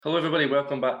Hello, everybody.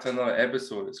 Welcome back to another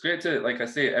episode. It's great to, like I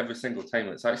say, every single time.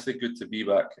 It's actually good to be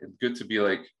back and good to be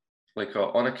on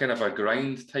a kind of a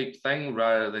grind type thing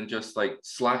rather than just like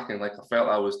slacking like I felt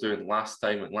I was doing last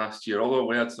time and last year. Although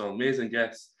we had some amazing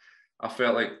guests, I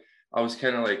felt like I was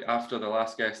kind of like after the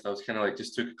last guest, I was kind of like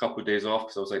just took a couple of days off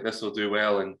because I was like, this will do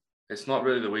well, and it's not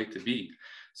really the way to be.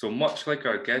 So much like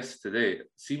our guest today,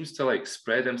 seems to like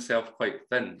spread himself quite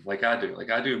thin, like I do.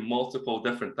 Like I do multiple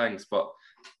different things, but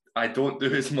I don't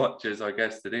do as much as our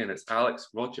guest today, and it's Alex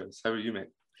Rogers. How are you, mate?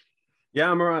 Yeah,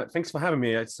 I'm all right. Thanks for having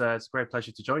me. It's a great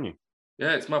pleasure to join you.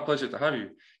 Yeah, it's my pleasure to have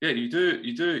you. Yeah, you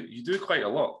do quite a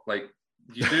lot. Like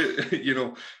you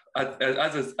do,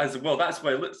 as well. That's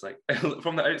what it looks like.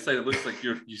 From the outside, it looks like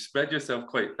you spread yourself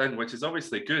quite thin, which is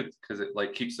obviously good because it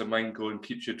like keeps the mind going,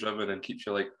 keeps you driven, and keeps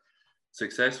you like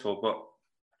successful. But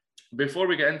before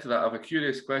we get into that, I have a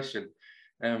curious question.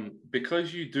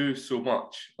 Because you do so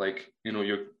much, like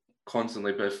you're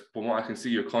constantly busy. From what I can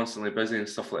see, you're constantly busy and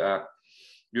stuff like that.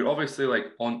 You're obviously like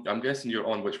on. I'm guessing you're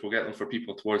on, which we'll get them for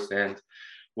people towards the end.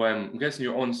 When I'm guessing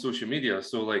you're on social media,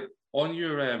 so like on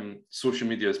your social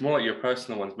media, it's more like your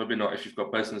personal ones. Maybe not if you've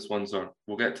got business ones, or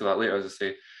we'll get to that later. As I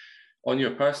say, on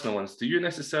your personal ones, do you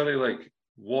necessarily like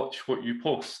watch what you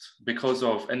post because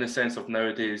of, in the sense of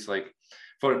nowadays, like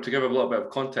to give a little bit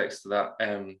of context to that,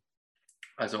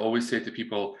 as I always say to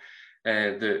people,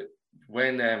 that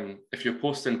when if you're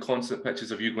posting constant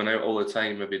pictures of you going out all the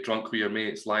time, maybe drunk with your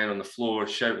mates, lying on the floor,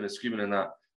 shouting and screaming and that,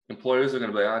 employers are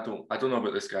going to be like, I don't know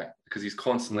about this guy because he's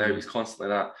constantly out, he's constantly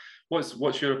that.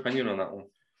 What's your opinion on that one?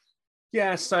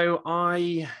 Yeah, so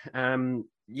I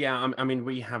mean,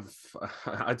 we have,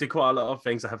 I do quite a lot of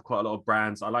things. I have quite a lot of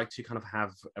brands. I like to kind of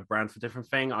have a brand for different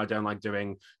thing. I don't like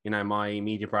doing, my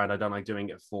media brand. I don't like doing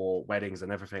it for weddings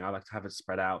and everything. I like to have it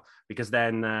spread out because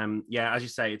then, as you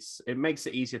say, it makes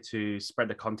it easier to spread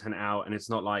the content out. And it's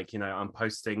not like, I'm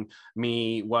posting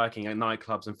me working at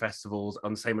nightclubs and festivals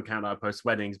on the same account that I post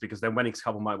weddings, because then weddings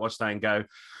couple might watch that and go,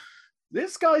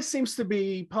 this guy seems to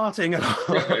be partying a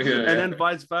lot. And then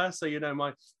vice versa,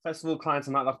 my festival clients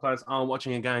and nightlife clients are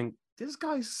watching and going, this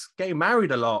guy's getting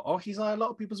married a lot, or he's at a lot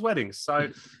of people's weddings. So,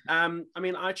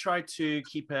 I try to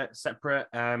keep it separate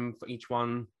for each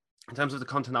one. In terms of the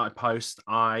content that I post,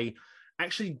 I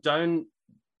actually don't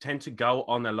tend to go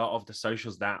on a lot of the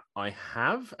socials that I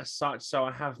have as such. So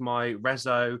I have my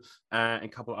Rezo and a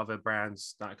couple of other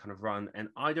brands that I kind of run, and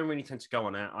I don't really tend to go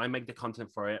on it. I make the content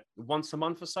for it once a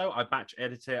month or so. I batch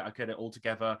edit it, I get it all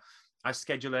together, I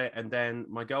schedule it, and then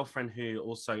my girlfriend, who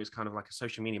also is kind of like a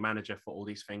social media manager for all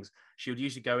these things, she would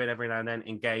usually go in every now and then,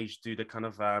 engage, do the kind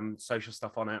of social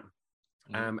stuff on it.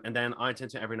 And then I tend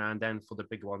to every now and then for the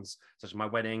big ones, such as my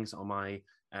weddings or my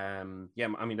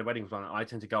the weddings one, I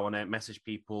tend to go on it, message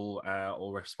people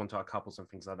or respond to our couples and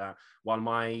things like that. While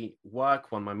my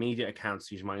media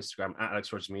accounts, use my Instagram at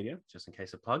Alex Rogers Media, just in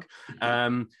case of plug.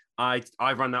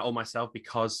 I run that all myself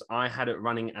because I had it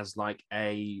running as like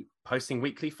a posting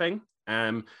weekly thing.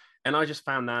 And I just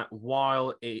found that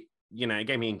while it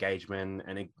gave me engagement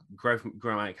and it grew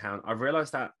my account, I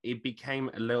realized that it became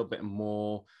a little bit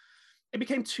more. It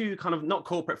became too kind of not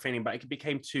corporate feeling, but it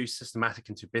became too systematic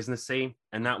and too businessy.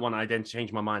 And that one, I then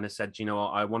changed my mind and said,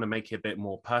 I want to make it a bit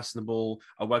more personable.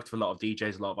 I worked with a lot of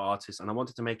DJs, a lot of artists, and I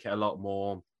wanted to make it a lot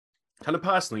more kind of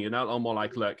personal, a lot more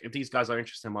like, look, if these guys are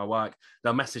interested in my work,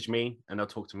 they'll message me and they'll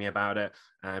talk to me about it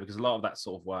because a lot of that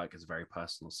sort of work is very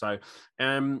personal. So,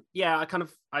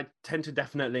 I tend to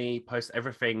definitely post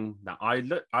everything that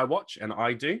I watch and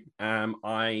I do.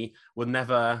 I would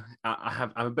never,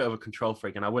 I'm a bit of a control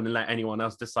freak and I wouldn't let anyone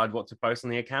else decide what to post on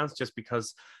the accounts just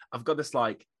because I've got this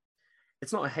like,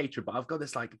 it's not a hatred, but I've got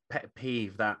this like pet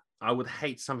peeve that I would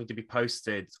hate something to be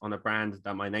posted on a brand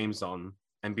that my name's on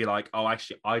and be like, oh,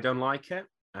 actually, I don't like it.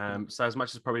 So as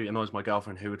much as probably annoys my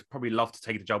girlfriend, who would probably love to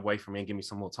take the job away from me and give me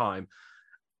some more time,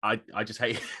 I just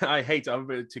hate, I'm a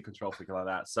bit too control freak like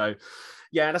that. So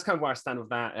yeah, that's kind of where I stand with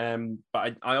that.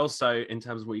 But I also, in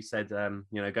terms of what you said,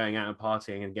 going out and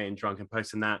partying and getting drunk and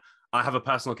posting that, I have a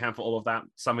personal account for all of that,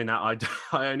 something that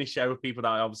I only share with people that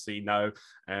I obviously know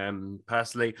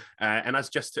personally. And that's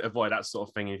just to avoid that sort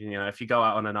of thing. If you go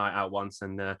out on a night out once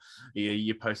and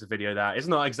you post a video that it's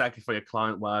not exactly for your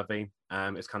client worthy,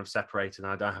 it's kind of separated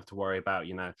and I don't have to worry about,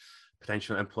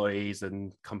 potential employees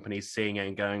and companies seeing it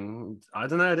and going, I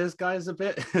don't know, this guy's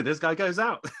this guy goes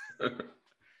out.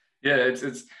 Yeah,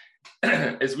 it's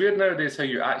it's weird nowadays how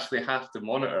you actually have to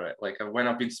monitor it. Like when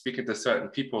I've been speaking to certain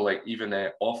people, like even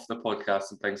off the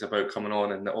podcast and things about coming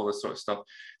on and all this sort of stuff,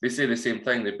 they say the same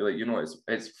thing. They'd be like,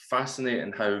 it's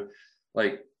fascinating how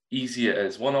like easy it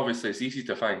is. One, obviously, it's easy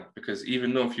to find because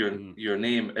even though if your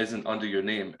name isn't under your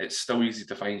name, it's still easy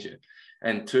to find you.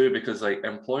 and two, because like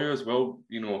employers will,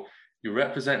 you know, you're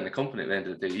representing the company at the end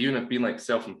of the day, even if being like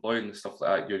self-employed and stuff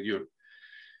like that, you're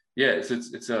yeah,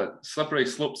 it's a slippery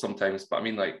slope sometimes. But I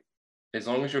mean, like, as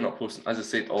long as you're not posting, as I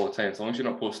say all the time, as long as you're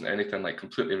not posting anything like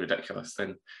completely ridiculous,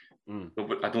 then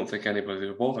I don't think anybody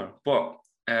will bother. But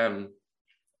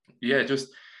yeah, just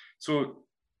so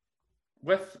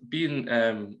with being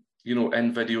you know,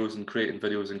 in videos and creating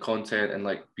videos and content and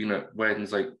like being at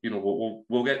weddings, like, you know,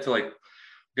 we'll get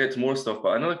to more stuff.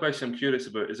 But another question I'm curious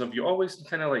about is, have you always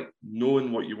kind of like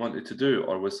known what you wanted to do,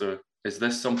 or is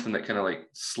this something that kind of like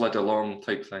slid along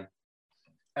type thing?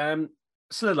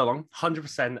 Slid along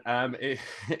 100%.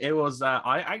 It was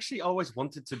I actually always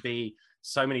wanted to be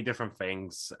so many different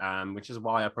things, which is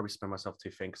why I probably spend myself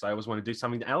too thin, because I always want to do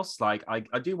something else. Like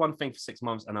I do one thing for 6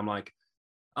 months and I'm like,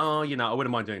 oh, you know, I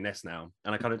wouldn't mind doing this now.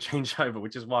 And I kind of change over,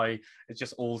 which is why it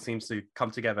just all seems to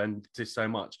come together and do so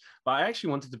much. But I actually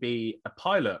wanted to be a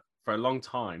pilot for a long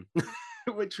time,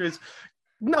 which was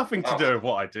nothing to do with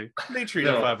what I do,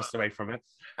 literally the furthest away from it.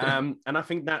 And I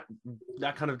think that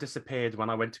kind of disappeared when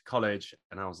I went to college,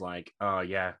 and I was like, oh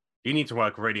yeah, you need to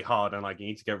work really hard and like you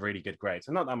need to get really good grades.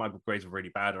 And not that my grades were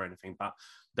really bad or anything, but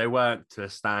they weren't to the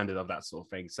standard of that sort of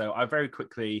thing. So I very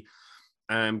quickly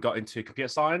got into computer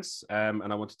science, and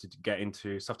I wanted to get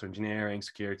into software engineering,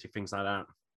 security, things like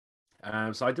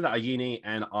that. So I did that at uni,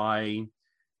 and I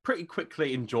pretty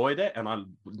quickly enjoyed it, and I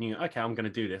knew, okay, I'm going to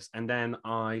do this. And then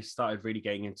I started really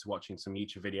getting into watching some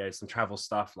YouTube videos, some travel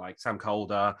stuff like Sam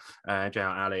Calder,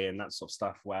 J.R. Ali, and that sort of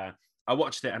stuff, where I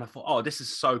watched it and I thought, oh, this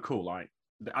is so cool. Like,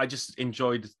 I just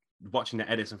enjoyed watching the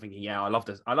edits and thinking, yeah, I love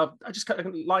this. I just kind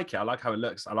of like it. I like how it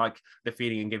looks. I like the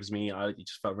feeling it gives me. It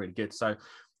just felt really good. So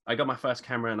I got my first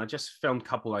camera and I just filmed a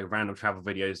couple like random travel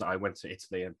videos. I went to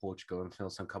Italy and Portugal and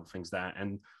filmed some couple things there.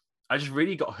 And I just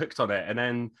really got hooked on it. And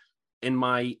then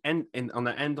on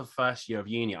the end of first year of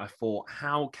uni, I thought,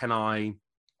 how can I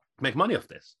make money off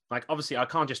this? Like, obviously I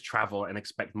can't just travel and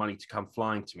expect money to come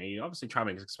flying to me. Obviously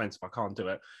traveling is expensive. I can't do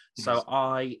it. So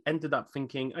I ended up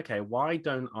thinking, okay, why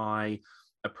don't I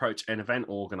approach an event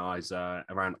organizer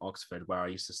around Oxford where I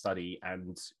used to study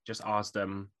and just ask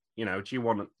them, you know, do you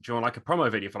want like a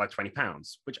promo video for like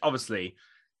 £20? Which obviously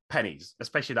pennies,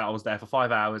 especially that I was there for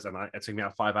 5 hours and it took me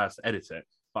out 5 hours to edit it.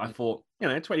 But I thought, you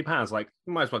know, £20, like,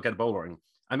 you might as well get a bouldering.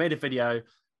 I made a video,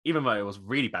 even though it was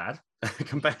really bad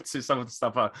compared to some of the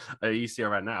stuff you see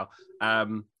around now.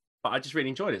 But I just really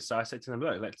enjoyed it. So I said to them,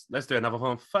 look, let's do another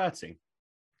one for 30.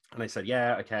 And they said,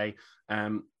 yeah, okay.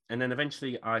 And then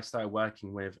eventually I started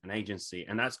working with an agency.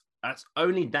 And that's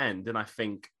only then did I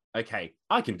think, okay,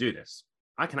 I can do this.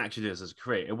 I can actually do this as a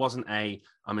career. It wasn't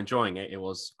I'm enjoying it. It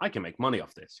was, I can make money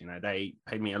off this. You know, they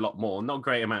paid me a lot more, not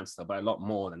great amounts, but a lot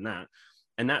more than that.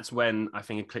 And that's when I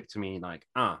think it clicked to me like,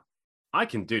 I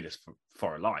can do this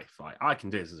for a life. Like, I can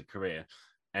do this as a career.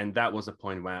 And that was a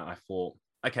point where I thought,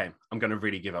 okay, I'm going to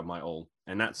really give up my all.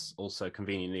 And that's also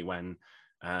conveniently when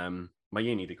my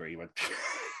uni degree went.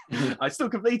 I still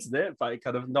completed it, but it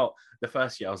kind of not the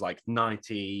first year. I was like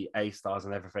 90 A stars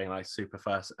and everything, like super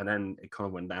first. And then it kind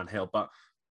of went downhill. But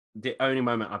the only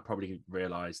moment I probably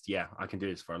realized, yeah, I can do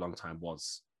this for a long time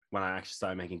was when I actually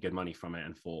started making good money from it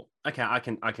and thought, okay, I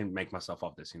can make myself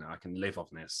off this, you know, I can live off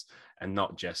this and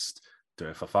not just do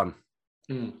it for fun.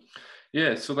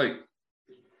 Yeah. So like,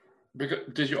 because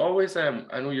did you always, I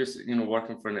know you're, you know,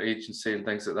 working for an agency and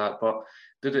things like that, but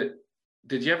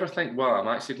did you ever think, well, I'm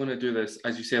actually going to do this,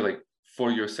 as you say, like for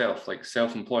yourself, like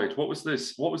self-employed? What was the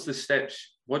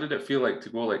steps? What did it feel like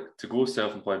to go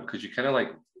self-employed? Because you kind of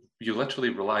like, you literally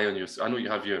rely on I know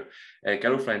you have your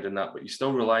girlfriend in that, but you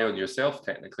still rely on yourself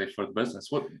technically for the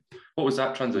business. What was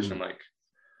that transition like?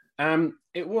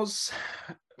 It was,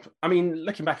 I mean,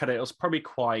 looking back at it, it was probably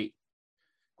quite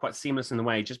seamless in a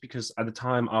way, just because at the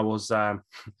time I was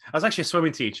actually a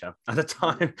swimming teacher at the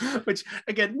time, which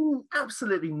again,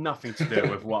 absolutely nothing to do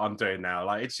with what I'm doing now.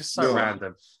 Like, it's just so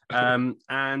random.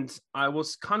 And I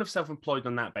was kind of self-employed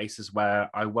on that basis, where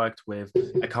I worked with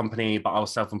a company, but I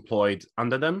was self-employed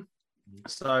under them.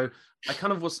 So I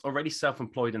kind of was already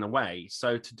self-employed in a way.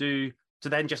 So to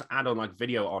then just add on like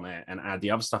video on it and add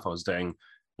the other stuff I was doing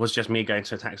was just me going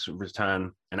to a tax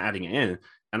return and adding it in.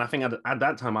 And I think at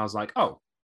that time I was like, oh,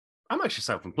 I'm actually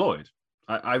self-employed.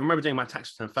 I remember doing my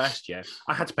tax return first year.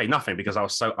 I had to pay nothing because I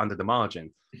was so under the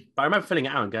margin. But I remember filling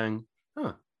it out and going,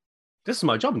 oh, this is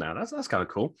my job now. That's kind of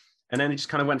cool. And then it just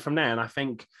kind of went from there. And I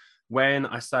think when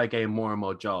I started getting more and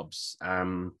more jobs,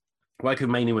 working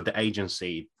mainly with the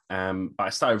agency, but I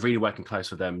started really working close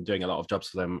with them, doing a lot of jobs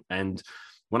for them. And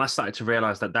when I started to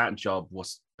realize that job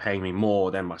was paying me more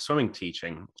than my swimming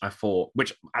teaching, I thought,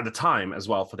 which at the time as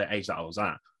well, for the age that I was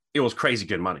at, it was crazy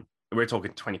good money. we're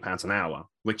talking £20 an hour,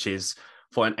 which is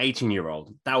for an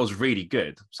 18-year-old, that was really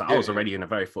good. So I was already in a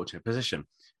very fortunate position.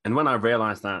 And when I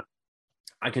realized that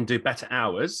I can do better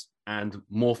hours and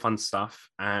more fun stuff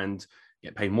and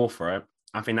get paid more for it,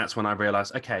 I think that's when I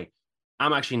realized, okay,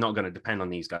 I'm actually not going to depend on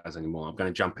these guys anymore. I'm going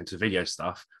to jump into video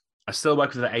stuff. I still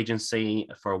worked with the agency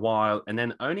for a while. And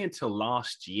then only until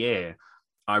last year,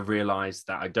 I realized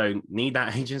that I don't need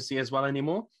that agency as well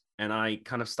anymore. And I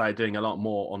kind of started doing a lot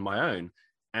more on my own.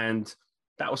 And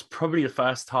that was probably the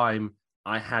first time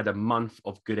I had a month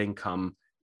of good income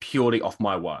purely off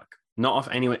my work, not off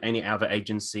any other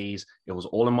agencies. It was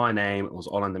all in my name. It was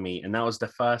all under me. And that was the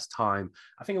first time,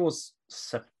 I think it was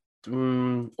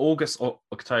August or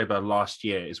October last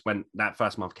year is when that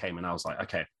first month came. And I was like,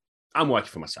 okay, I'm working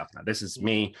for myself now. This is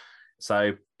me.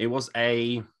 So it was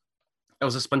a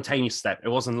spontaneous step. It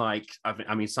wasn't like,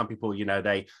 I mean, some people, you know,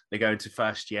 they go into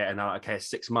first year and they're like, okay,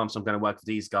 6 months, I'm going to work with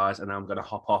these guys and then I'm going to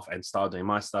hop off and start doing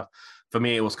my stuff. For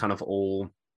me, it was kind of all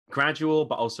gradual,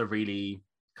 but also really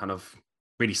kind of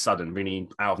really sudden, really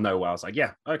out of nowhere. I was like,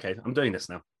 yeah, okay, I'm doing this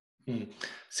now.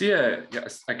 So yeah,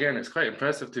 again, it's quite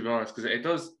impressive, to be honest,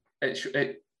 because I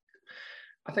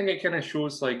think it kind of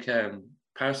shows like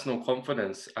personal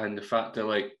confidence and the fact that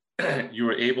like you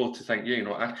were able to think, yeah, you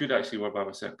know, I could actually work by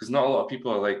myself, because not a lot of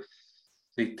people are like,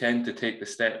 they tend to take the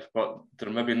step, but they're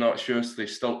maybe not sure, so they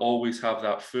still always have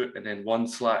that foot, and then one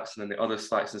slacks and then the other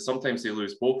slacks, and sometimes they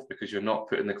lose both because you're not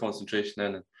putting the concentration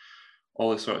in and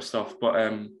all this sort of stuff.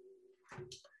 But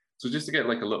so just to get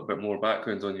like a little bit more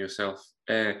background on yourself,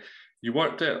 you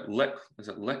worked at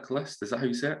Licklist? Is that how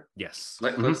you say it? Yes.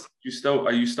 Licklist.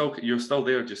 You're still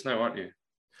there just now, aren't you?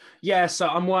 Yeah, so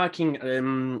I'm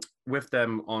working with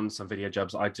them on some video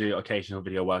jobs. I do occasional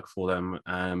video work for them,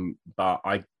 but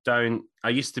I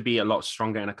used to be a lot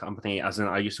stronger in a company, as in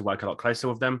I used to work a lot closer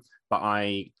with them, but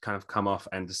I kind of come off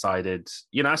and decided,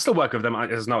 you know, I still work with them.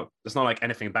 It's not like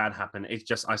anything bad happened. It's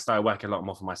just I started working a lot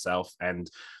more for myself. And,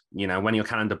 you know, when your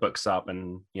calendar books up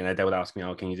and, you know, they would ask me,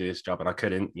 oh, can you do this job? And I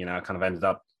couldn't, you know, I kind of ended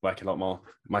up working a lot more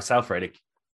myself, really.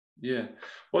 Yeah.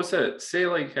 What's it? Say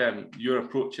like you're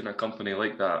approaching a company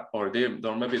like that, or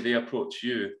maybe they approach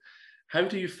you. How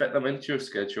do you fit them into your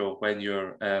schedule when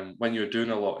you're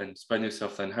doing a lot and spend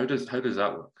yourself in? How does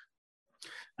that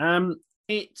work?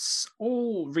 It's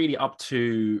all really up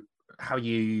to how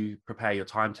you prepare your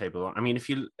timetable. I mean,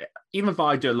 even if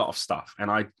I do a lot of stuff and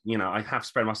I have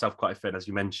spread myself quite thin, as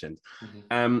you mentioned,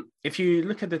 if you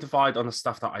look at the divide on the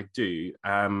stuff that I do,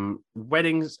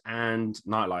 weddings and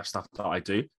nightlife stuff that I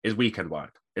do is weekend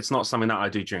work. It's not something that I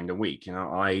do during the week. You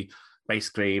know, I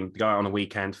basically go out on a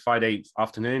weekend, Friday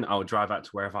afternoon, I would drive out to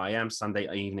wherever I am.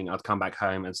 Sunday evening, I'd come back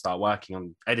home and start working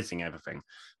on editing everything.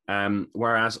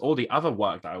 Whereas all the other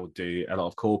work that I would do, a lot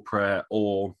of corporate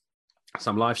or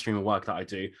some live streaming work that I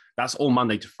do, that's all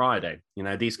Monday to Friday. You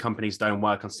know, these companies don't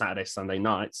work on Saturday, Sunday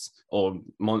nights or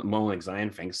mornings or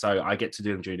anything. So I get to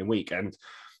do them during the week. And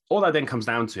all that then comes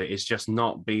down to is just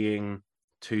not being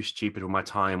too stupid with my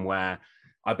time, where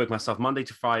I book myself Monday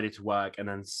to Friday to work, and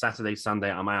then Saturday,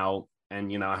 Sunday, I'm out and,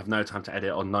 you know, I have no time to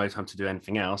edit or no time to do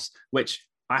anything else, which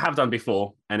I have done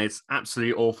before, and it's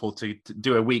absolutely awful to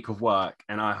do a week of work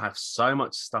and I have so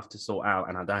much stuff to sort out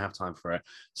and I don't have time for it.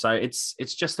 So it's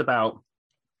just about,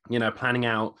 you know, planning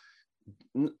out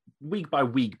week by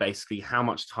week, basically, how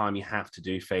much time you have to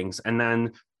do things. And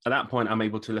then at that point, I'm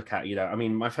able to look at, you know, I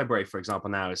mean, my February, for example,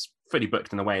 now is fully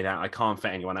booked in a way that I can't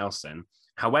fit anyone else in.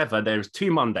 However, there's 2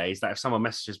 Mondays that if someone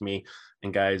messages me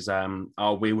and goes,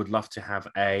 oh, we would love to have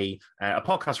a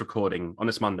podcast recording on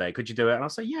this Monday, could you do it? And I'll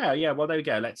say, yeah, well, there we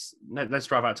go. Let's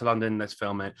drive out to London, let's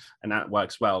film it. And that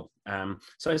works well.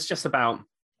 So it's just about,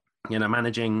 you know,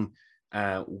 managing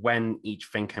when each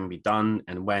thing can be done,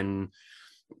 and when,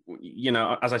 you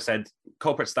know, as I said,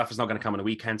 corporate stuff is not going to come on a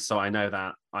weekend. So I know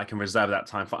that I can reserve that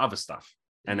time for other stuff.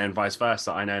 And then vice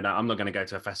versa, I know that I'm not going to go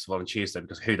to a festival on Tuesday,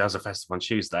 because who does a festival on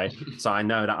Tuesday? So I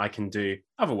know that I can do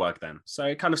other work then. So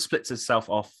it kind of splits itself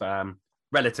off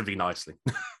relatively nicely.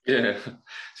 Yeah.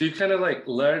 So you kind of like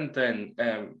learned then,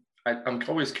 I'm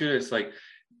always curious, like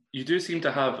you do seem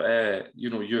to have, you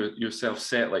know, yourself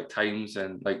set like times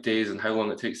and like days and how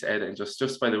long it takes to edit, and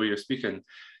just by the way you're speaking,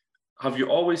 have you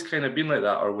always kind of been like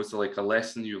that? Or was there like a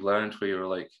lesson you learned where you were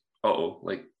like, uh-oh,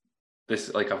 like,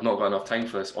 this, like, I've not got enough time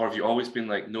for this? Or have you always been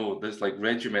like, no, this, like,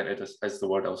 regimented is the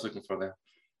word I was looking for there?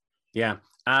 Yeah.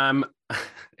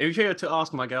 If you were to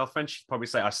ask my girlfriend, she'd probably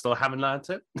say I still haven't learned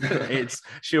it.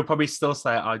 She'll probably still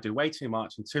say I do way too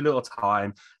much in too little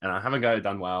time and I haven't got it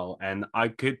done well. And I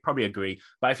could probably agree.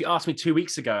 But if you asked me 2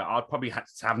 weeks ago, I'd probably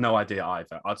have no idea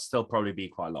either. I'd still probably be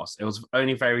quite lost. It was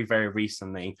only very, very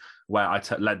recently where I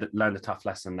learned a tough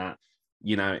lesson that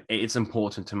you know, it's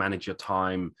important to manage your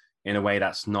time in a way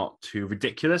that's not too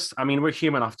ridiculous. I mean, we're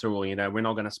human after all, you know, we're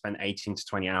not going to spend 18 to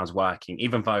 20 hours working,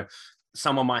 even though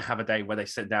someone might have a day where they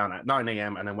sit down at 9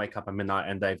 a.m. and then wake up at midnight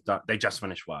and they just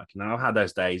finished work. You know, I've had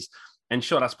those days, and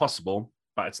sure, that's possible,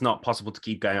 but it's not possible to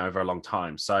keep going over a long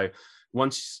time. So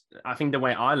once, I think the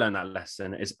way I learned that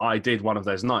lesson is I did one of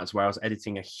those nights where I was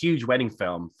editing a huge wedding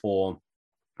film for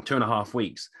 2.5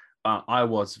 weeks. I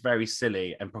was very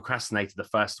silly and procrastinated the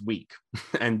first week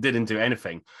and didn't do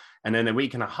anything. And then a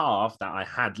week and a half that I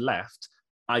had left,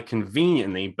 I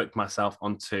conveniently booked myself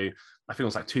onto, I think it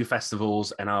was like 2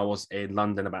 festivals, and I was in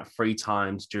London about 3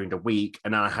 times during the week.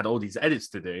 And then I had all these edits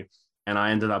to do. And I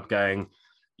ended up going,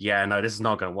 yeah, no, this is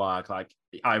not going to work. Like,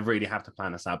 I really have to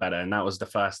plan this out better. And that was the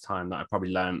first time that I probably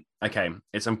learned, okay,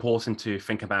 it's important to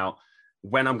think about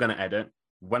when I'm going to edit,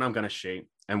 when I'm going to shoot,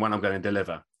 and when I'm going to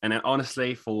deliver. And then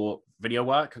honestly, for video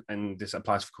work, and this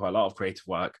applies for quite a lot of creative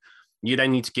work, you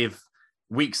then need to give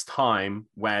weeks time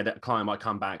where the client might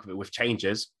come back with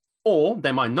changes, or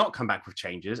they might not come back with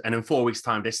changes. And in 4 weeks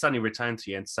time, they suddenly return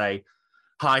to you and say,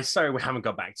 hi, sorry, we haven't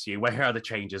got back to you. Where are the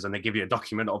changes? And they give you a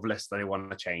document of lists that they want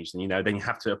to change. And, you know, then you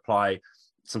have to apply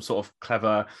some sort of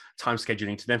clever time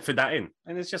scheduling to then fit that in.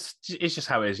 And it's just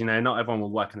how it is. You know, not everyone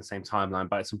will work in the same timeline,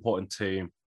 but it's important to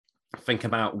think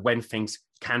about when things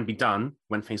can be done,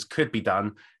 when things could be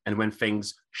done, and when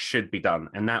things should be done.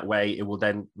 And that way it will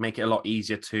then make it a lot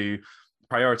easier to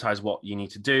prioritize what you need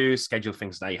to do, schedule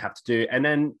things that you have to do. And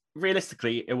then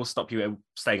realistically, it will stop you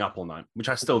staying up all night, which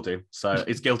I still do. So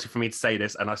it's guilty for me to say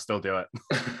this, and I still do it.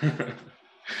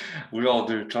 We all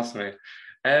do, trust me.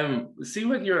 See,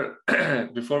 when you're,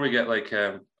 before we get like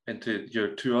into your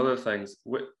 2 other things,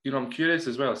 you know, I'm curious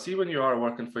as well. See, when you are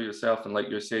working for yourself and like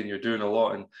you're saying, you're doing a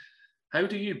lot, and how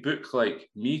do you book like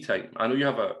me time? I know you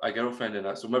have a girlfriend in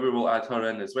that, so maybe we'll add her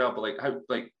in as well. But like, how,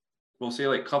 like, we'll say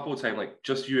like couple time, like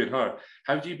just you and her.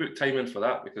 How do you book time in for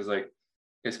that? Because like,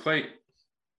 it's quite,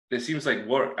 it seems like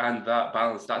work and that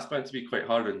balance, that's bound to be quite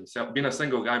hard. And being a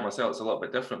single guy myself, it's a little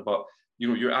bit different, but you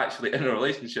know, you're actually in a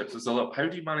relationship. So it's a lot, how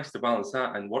do you manage to balance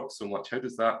that and work so much? How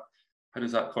does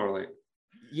that correlate?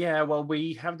 Yeah, well,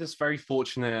 we have this very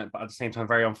fortunate, but at the same time,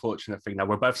 very unfortunate thing that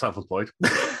we're both self-employed.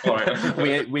 All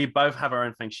right. we both have our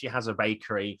own thing. She has a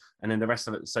bakery, and then the rest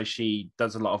of it. So she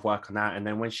does a lot of work on that. And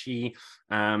then when she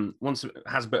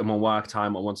has a bit more work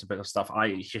time or wants a bit of stuff,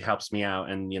 she helps me out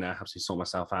and, you know, helps me sort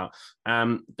myself out.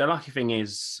 The lucky thing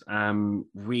is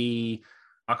we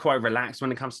are quite relaxed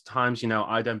when it comes to times. You know,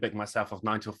 I don't book myself off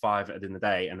 9 till 5 at the end of the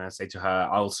day, and I say to her,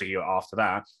 I'll see you after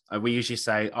that. We usually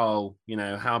say, oh, you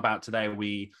know, how about today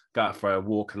we go out for a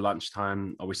walk at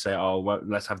lunchtime, or we say, oh, well,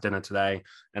 let's have dinner today.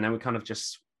 And then we kind of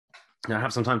just, you know,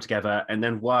 have some time together, and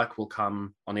then work will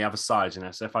come on the other side, you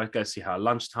know. So if I go see her at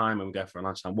lunchtime and we go for a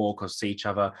lunchtime walk or see each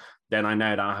other, then I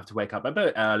know that I have to wake up a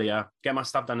bit earlier, get my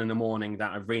stuff done in the morning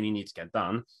that I really need to get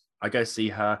done. I go see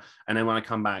her, and then when I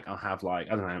come back, I'll have like,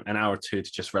 I don't know, an hour or 2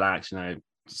 to just relax, you know,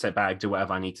 sit back, do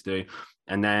whatever I need to do,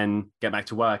 and then get back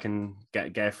to work and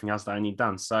get everything else that I need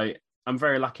done. So I'm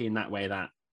very lucky in that way that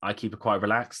I keep it quite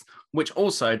relaxed, which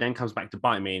also then comes back to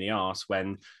bite me in the arse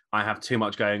when I have too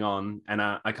much going on, and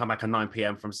I come back at 9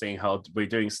 p.m. from seeing her, we're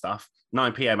doing stuff,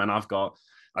 9 p.m. and I've got,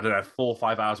 I don't know, 4 or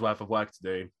 5 hours worth of work to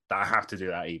do that I have to do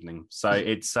that evening. So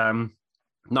it's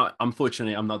not,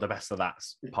 unfortunately, I'm not the best of that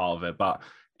part of it, but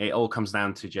it all comes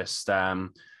down to just not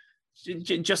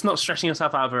stressing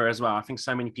yourself out over it as well. I think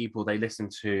so many people, they listen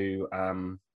to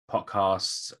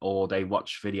podcasts or they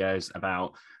watch videos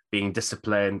about being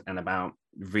disciplined and about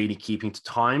really keeping to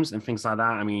times and things like that.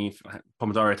 I mean,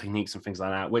 Pomodoro techniques and things like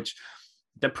that, which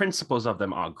the principles of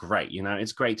them are great. You know,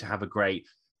 it's great to have a great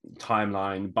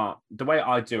timeline, but the way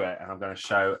I do it, and I'm going to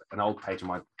show an old page of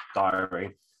my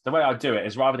diary, the way I do it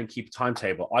is rather than keep a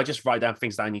timetable, I just write down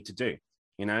things that I need to do,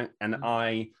 you know, and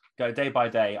I go day by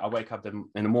day. I wake up in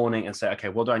the morning and say, okay,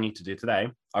 what do I need to do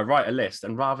today? I write a list,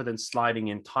 and rather than sliding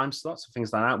in time slots and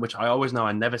things like that, which I always know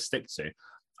I never stick to,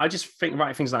 I just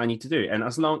write things that I need to do. And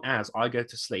as long as I go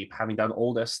to sleep having done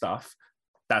all this stuff,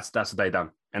 that's the day done.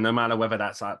 And no matter whether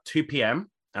that's at 2 p.m.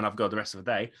 and I've got the rest of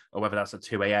the day, or whether that's at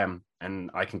 2 a.m.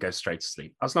 and I can go straight to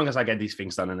sleep, as long as I get these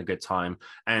things done in a good time.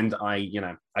 And I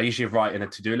usually write in a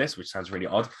to-do list, which sounds really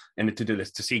odd, in a to-do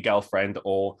list to see girlfriend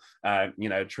or,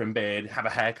 trim beard, have a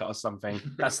haircut or something.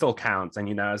 That still counts. And,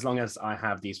 you know, as long as I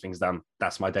have these things done,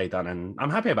 that's my day done. And I'm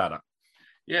happy about it.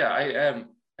 Yeah,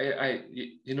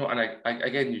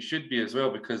 again, you should be as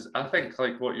well, because I think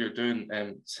like what you're doing,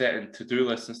 setting to-do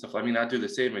lists and stuff. I mean, I do the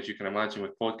same, as you can imagine,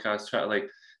 with podcasts, try to like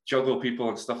juggle people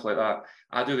and stuff like that.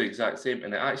 I do the exact same,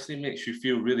 and it actually makes you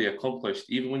feel really accomplished.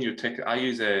 Even when you're I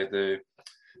use the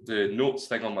notes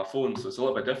thing on my phone, so it's a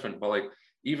little bit different. But like,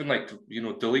 even like, you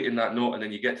know, deleting that note and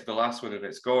then you get to the last one and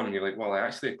it's gone and you're like, well, I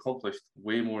actually accomplished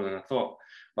way more than I thought.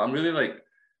 But I'm really like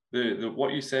the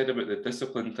what you said about the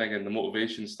discipline thing and the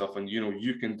motivation stuff, and, you know,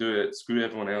 you can do it, screw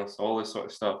everyone else, all this sort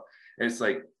of stuff. It's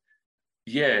like,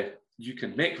 yeah, you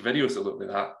can make videos that look like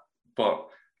that, but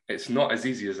it's not as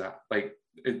easy as that. Like,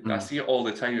 I see it all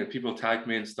the time, and people tag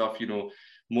me and stuff, you know,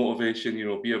 motivation, you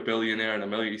know, be a billionaire in a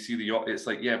million, you see the yacht. It's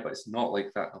like, yeah, but it's not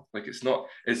like that. Like, it's not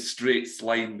as straight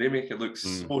line. They make it look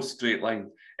so straight line.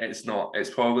 It's not. It's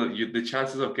probably, the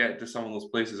chances of getting to some of those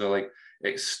places are like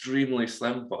extremely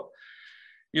slim. But,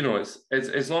 you know, it's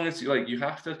as long as you like, you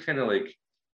have to kind of like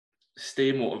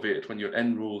stay motivated when you're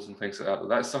in roles and things like that. But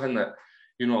that's something that,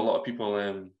 you know, a lot of people,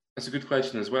 that's a good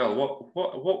question as well.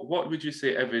 What would you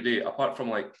say every day, apart from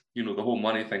like, you know, the whole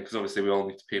money thing, because obviously we all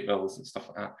need to pay bills and stuff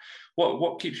like that.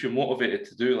 What keeps you motivated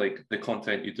to do like the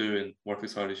content you do and work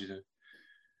as hard as you do?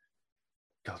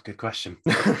 God, good question.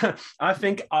 I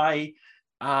think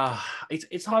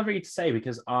it's hard really to say,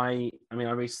 because I mean,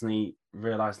 I recently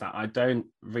realized that I don't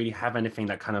really have anything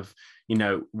that kind of, you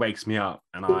know, wakes me up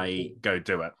and I go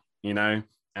do it, you know.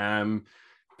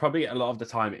 Probably a lot of the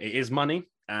time it is money,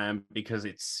 because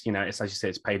it's, you know, it's, as you say,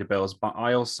 it's pay the bills. But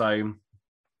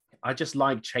I just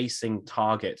like chasing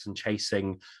targets and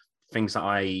chasing things that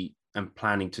I am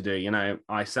planning to do. You know,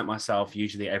 I set myself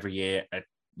usually every year a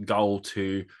goal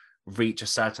to reach a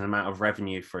certain amount of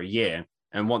revenue for a year.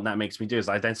 And what that makes me do is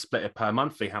I then split it per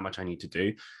monthly how much I need to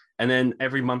do. And then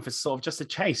every month is sort of just a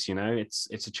chase, you know, it's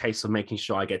a chase of making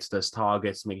sure I get to those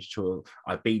targets, making sure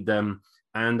I beat them.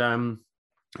 And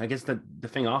I guess the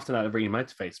thing after that really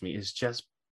motivates me is just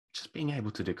being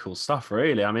able to do cool stuff,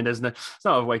 really. I mean, there's no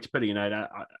other way to put it, you know, that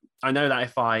I know that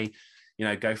if I, you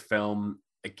know, go film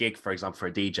a gig, for example, for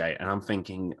a DJ, and I'm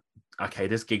thinking, okay,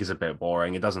 this gig is a bit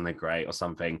boring, it doesn't look great or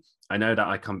something, I know that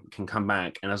I can come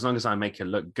back, and as long as I make it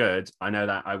look good, I know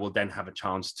that I will then have a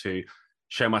chance to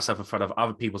show myself in front of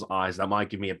other people's eyes that might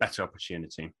give me a better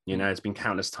opportunity. You know, it's been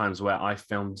countless times where I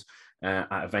filmed at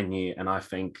a venue and I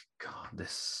think, God,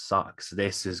 this sucks.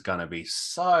 This is going to be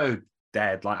so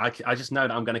dead. Like, I just know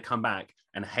that I'm going to come back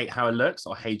and hate how it looks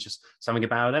or hate just something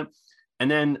about it.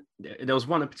 And then there was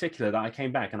one in particular that I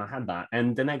came back and I had that.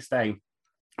 And the next day,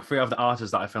 3 of the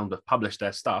artists that I filmed with published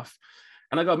their stuff.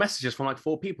 And I got messages from like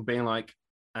 4 people being like,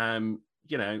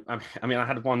 you know, I mean, I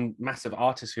had one massive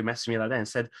artist who messaged me that day and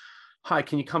said, hi,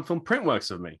 can you come film Printworks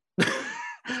with me?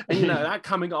 And, you know, that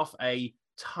coming off a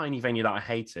tiny venue that I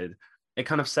hated, it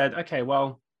kind of said, okay,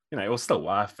 well, you know, it was still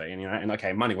worth it. And, you know, and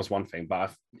okay, money was one thing,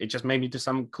 but it just made me do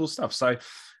some cool stuff. So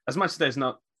as much as there's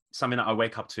not something that I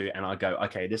wake up to and I go,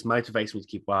 okay, this motivates me to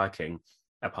keep working,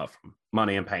 apart from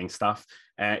money and paying stuff,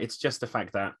 it's just the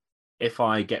fact that if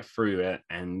I get through it,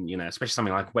 and, you know, especially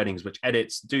something like weddings, which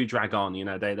edits do drag on, you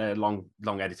know, they're long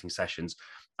editing sessions.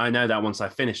 I know that once I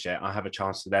finish it, I have a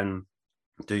chance to then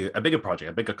do a bigger project,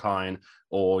 a bigger client,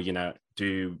 or, you know,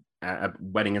 do a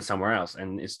wedding in somewhere else.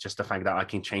 And it's just the fact that I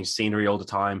can change scenery all the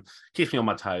time, keeps me on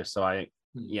my toes. So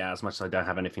yeah, as much as I don't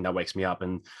have anything that wakes me up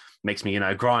and makes me, you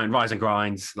know, rise and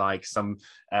grind, like some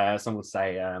would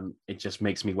say, it just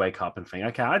makes me wake up and think,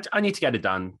 okay, I need to get it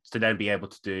done to then be able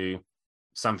to do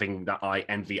something that I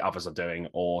envy others are doing,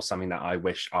 or something that I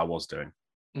wish I was doing.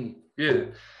 Yeah,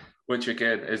 which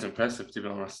again is impressive, to be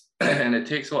honest. And it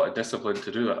takes a lot of discipline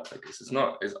to do that. Like, it's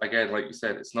not, it's, again, like you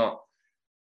said, it's not,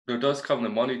 there does come the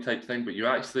money type thing, but you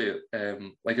actually,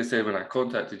 like I said, when I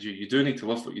contacted you, you do need to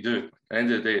love what you do. At the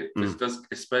end of the day, this does,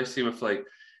 especially with like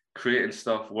creating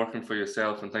stuff, working for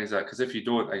yourself and things like that, because if you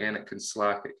don't, again, it can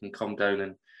slack, it can come down,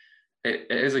 and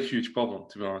it is a huge problem,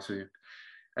 to be honest with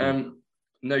you.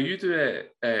 Now you do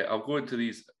it, I'll go into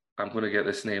these, I'm going to get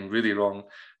this name really wrong,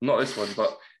 not this one,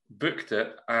 but Booked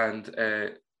It and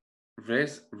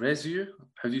Rezu,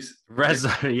 how do you say?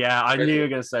 Rezo, yeah, I knew you were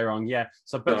going to say wrong. Yeah,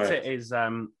 so Booked It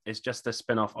is just a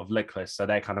spin-off of Lookless, so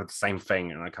they're kind of the same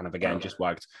thing, and I kind of again just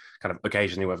worked kind of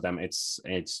occasionally with them. It's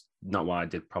not what I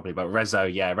did probably, but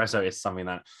Rezo, yeah, Rezo is something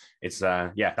that it's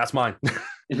yeah, that's mine.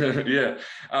 Yeah,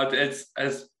 it's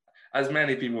as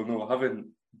many people know,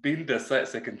 having been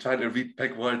dyslexic and trying to read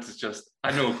big words is just,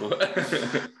 I know.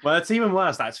 Well, it's even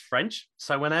worse. That's French.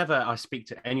 So whenever I speak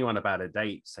to anyone about it,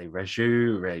 they say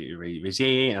Reju,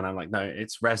 Rezi, and I'm like, no,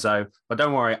 it's Rezo. But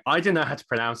don't worry, I didn't know how to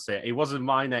pronounce it. It wasn't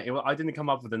my name. I didn't come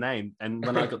up with a name. And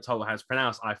when I got told how it's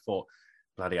pronounced, I thought,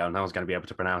 bloody hell, no one's going to be able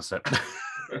to pronounce it.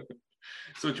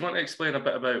 So do you want to explain a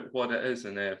bit about what it is?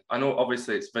 And I know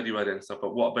obviously it's video editing and stuff,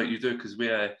 but what about you do? Because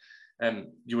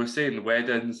you were saying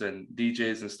weddings and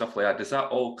DJs and stuff like that. Does that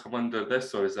all come under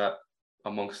this, or is that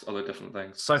amongst other different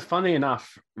things? So funny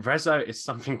enough, Rezo is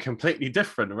something completely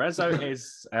different. Rezo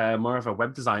is more of a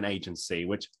web design agency,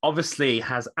 which obviously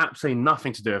has absolutely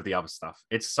nothing to do with the other stuff.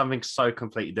 It's something so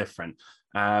completely different.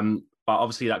 But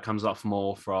obviously that comes off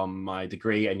more from my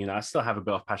degree, and I still have a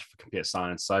bit of passion for computer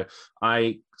science. So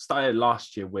I started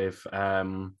last year with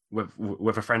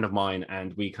a friend of mine,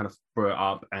 and we kind of brought it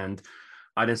up. And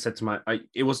I then said to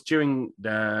it was during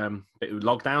the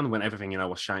lockdown when everything,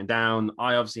 was shutting down.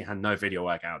 I obviously had no video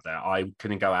work out there. I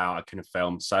couldn't go out, I couldn't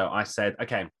film. So I said,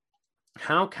 okay,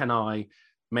 how can I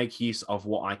make use of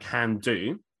what I can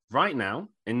do right now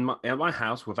in my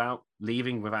house without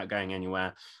leaving, without going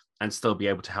anywhere, and still be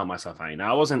able to help myself out?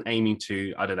 I wasn't aiming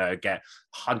to, I don't know, get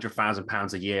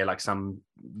 £100,000 a year like some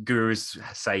gurus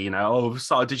say,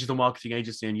 start a digital marketing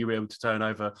agency and you'll be able to turn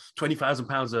over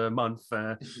 £20,000 a month,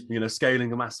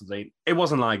 scaling massively. It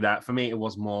wasn't like that. For me, it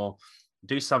was more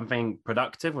do something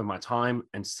productive with my time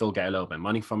and still get a little bit of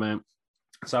money from it.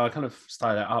 So I kind of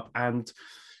started it up, and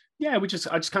yeah, I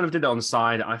just kind of did it on the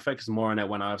side. I focused more on it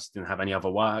when I didn't have any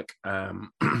other work,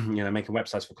 making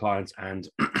websites for clients and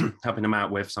helping them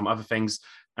out with some other things.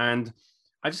 And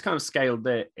I just kind of scaled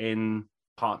it in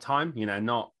part-time,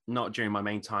 not during my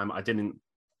main time. I didn't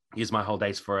use my whole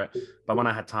days for it, but when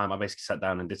I had time, I basically sat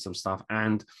down and did some stuff.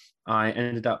 And I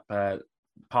ended up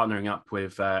partnering up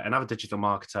with another digital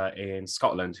marketer in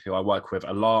Scotland who I work with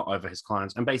a lot over his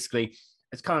clients. And basically,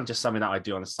 it's kind of just something that I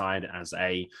do on the side as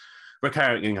a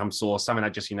recurring income source, something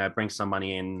that just, brings some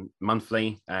money in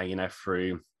monthly,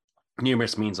 through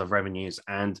numerous means of revenues.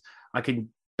 And I can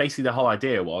basically, the whole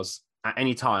idea was at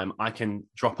any time I can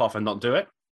drop off and not do it,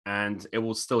 and it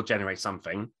will still generate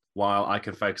something while I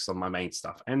can focus on my main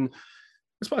stuff. And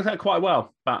it's worked out quite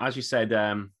well. But as you said,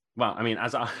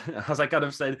 as I kind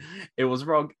of said, it was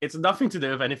wrong. It's nothing to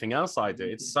do with anything else I do.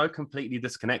 It's so completely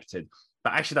disconnected.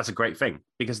 But actually, that's a great thing,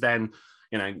 because then,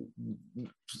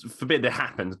 forbid that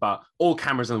happens, but all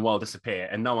cameras in the world disappear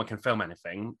and no one can film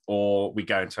anything, or we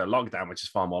go into a lockdown, which is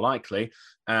far more likely.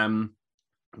 I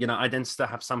then still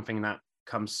have something that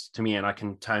comes to me and I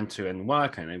can turn to and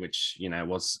work on it, which,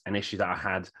 was an issue that I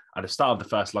had at the start of the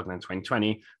first lockdown in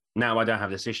 2020. Now I don't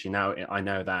have this issue. Now I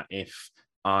know that if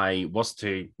I was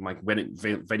to, when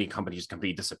any company just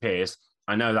completely disappears,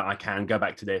 I know that I can go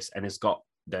back to this and it's got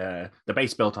the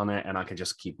base built on it, and I can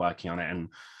just keep working on it. And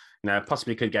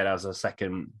possibly could get as a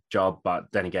second job, but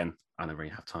then again, I don't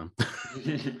really have time.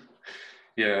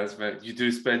 Yeah, that's right. You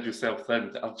do spread yourself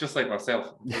thin. I'm just like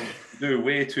myself. You do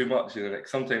way too much, like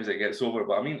sometimes it gets over.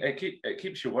 But I mean, it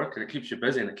keeps you working, it keeps you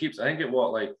busy, and it keeps. I think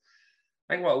what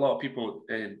a lot of people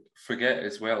forget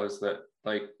as well is that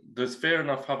there's fair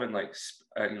enough having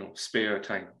spare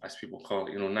time, as people call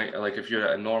it. Night, like if you're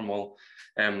at a normal.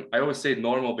 I always say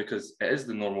normal because it is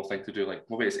the normal thing to do. Like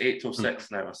maybe it's 8 till 6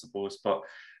 now, I suppose, but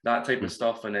that type of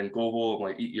stuff, and then go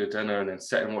home, eat your dinner, and then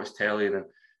sit and watch telly, and then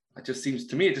it just seems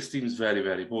very,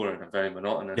 very boring and very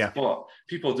monotonous. Yeah. But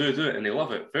people do it and they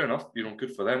love it. Fair enough,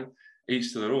 good for them.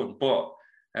 Each to their own. But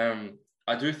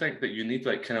I do think that you need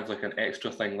an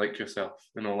extra thing like yourself.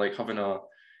 Having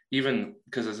even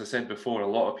because, as I said before, a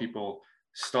lot of people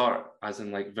start as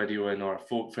in videoing or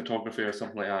photography or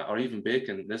something like that, or even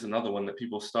baking. There's another one that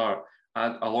people start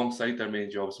alongside their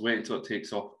main jobs, wait until it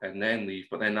takes off and then leave.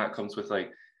 But then that comes with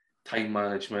time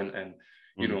management and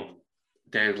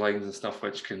deadlines and stuff,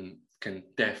 which can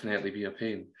definitely be a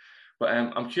pain. But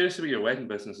I'm curious about your wedding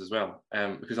business as well,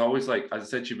 because I always as I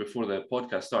said to you before the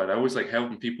podcast started, I always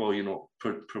helping people,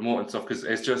 promoting stuff, because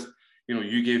it's just,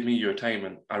 you gave me your time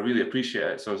and I really appreciate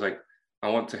it. So I was I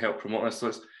want to help promote this.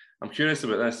 So I'm curious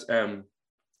about this.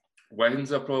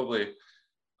 Weddings are probably,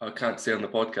 I can't say on the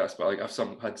podcast, but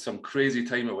I've had some crazy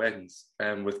time at weddings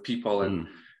with people in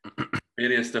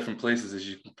various different places, as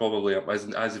you can probably,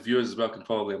 as viewers as well, can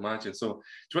probably imagine. So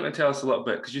do you want to tell us a little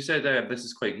bit, because you said this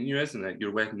is quite new, isn't it?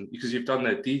 Your wedding, because you've done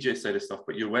the DJ side of stuff,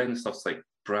 but your wedding stuff's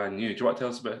brand new. Do you want to tell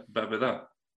us a bit about that?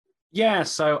 Yeah,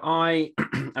 so I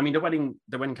mean, the wedding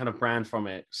kind of brand from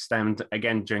it stemmed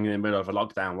again during the middle of a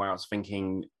lockdown, where I was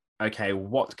thinking, okay,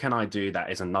 what can I do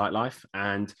that isn't nightlife?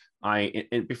 And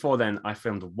before then, I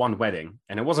filmed one wedding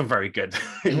and it wasn't very good.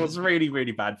 It was really,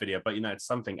 really bad video, but it's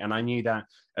something. And I knew that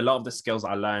a lot of the skills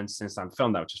I learned since I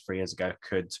filmed that, which is 3 years ago,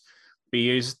 could be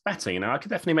used better. I could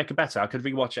definitely make it better. I could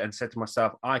rewatch it and say to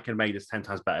myself, I can make this 10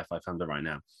 times better if I filmed it right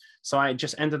now. So I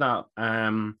just ended up,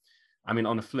 on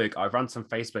a fluke, I run some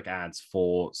Facebook ads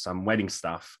for some wedding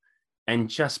stuff. And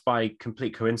just by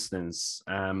complete coincidence,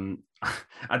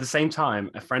 at the same time,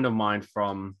 a friend of mine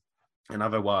from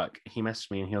another work, he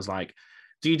messaged me and he was like,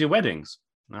 do you do weddings?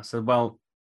 And I said, well,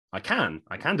 I can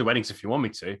do weddings if you want me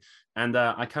to. And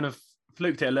I kind of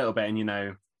fluked it a little bit.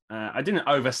 And, I didn't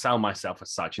oversell myself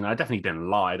as such. You know, I definitely didn't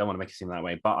lie. I don't want to make it seem that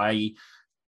way, but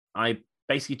I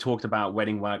basically talked about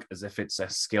wedding work as if it's a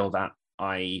skill that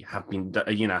I have been,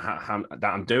 you know, that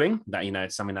I'm doing, that, you know,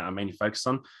 it's something that I'm mainly focused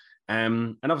on.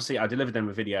 And obviously I delivered them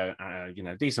a video, you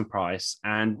know, decent price,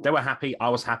 and they were happy. I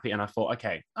was happy. And I thought,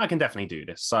 okay, I can definitely do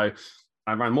this. So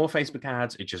I ran more Facebook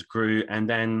ads. It just grew. And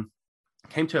then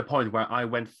came to a point where I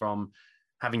went from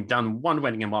having done one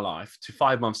wedding in my life to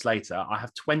 5 months later, I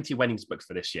have 20 weddings booked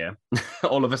for this year,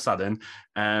 all of a sudden.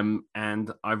 And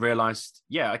I realized,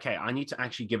 yeah, okay, I need to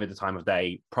actually give it the time of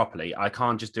day properly. I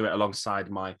can't just do it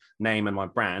alongside my name and my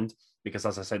brand, because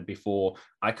as I said before,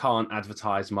 I can't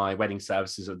advertise my wedding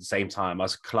services at the same time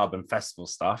as club and festival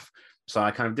stuff. So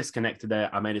I kind of disconnected it.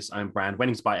 I made its own brand,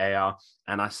 Weddings by AR.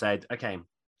 And I said, okay,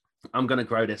 I'm going to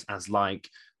grow this as like,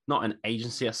 not an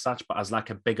agency as such, but as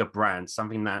like a bigger brand,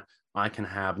 something that I can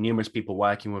have numerous people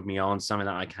working with me on, something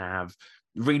that I can have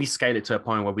really scale it to a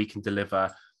point where we can deliver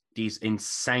these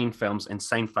insane films,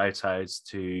 insane photos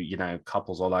to, you know,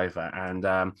 couples all over.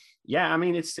 And yeah, I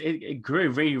mean, it grew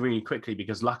really, really quickly,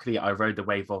 because luckily I rode the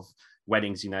wave of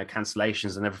weddings, you know,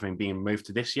 cancellations and everything being moved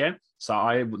to this year. So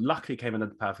I luckily came in at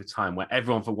the perfect time where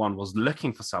everyone for one was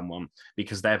looking for someone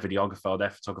because their videographer or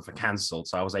their photographer cancelled.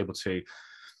 So I was able to,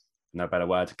 no better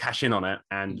word, cash in on it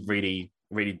and really,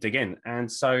 really dig in. And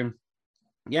so,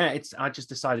 yeah, I just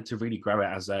decided to really grow it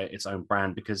as its own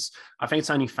brand, because I think it's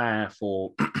only fair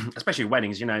for, especially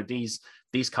weddings, you know, these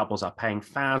couples are paying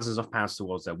thousands of pounds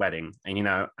towards their wedding. And, you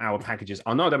know, our packages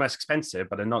are not the most expensive,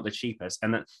 but they're not the cheapest.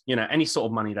 And, you know, any sort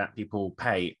of money that people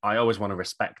pay, I always want to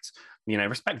respect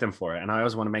them for it. And I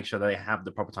always want to make sure that they have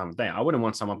the proper time of day. I wouldn't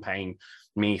want someone paying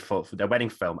me for their wedding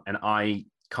film and I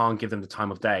can't give them the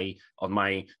time of day on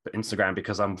my Instagram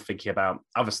because I'm thinking about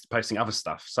posting other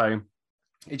stuff. So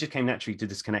it just came naturally to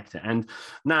disconnect it. And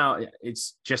now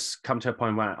it's just come to a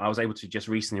point where I was able to just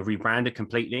recently rebrand it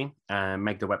completely and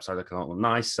make the website look a lot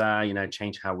nicer, you know,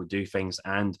 change how we do things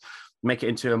and make it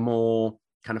into a more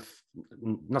kind of,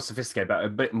 not sophisticated, but a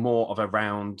bit more of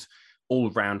a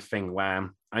all-round thing where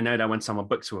I know that when someone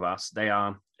books with us,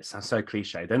 it sounds so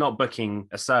cliche, they're not booking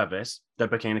a service, they're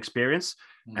booking an experience.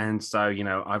 And so, you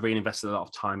know, I really invested a lot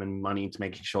of time and money into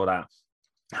making sure that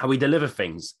how we deliver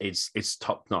things is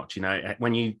top notch. You know,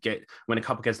 when a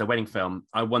couple gets their wedding film,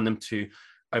 I want them to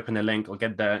open a link or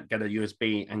get a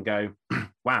USB and go,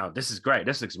 wow, this is great,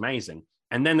 this looks amazing.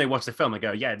 And then they watch the film and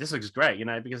go, yeah, this looks great, you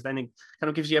know, because then it kind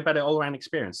of gives you a better all-around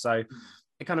experience. So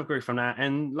it kind of grew from that.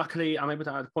 And luckily I'm able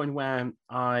to at the point where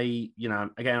you know,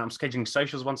 again, I'm scheduling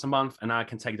socials once a month and I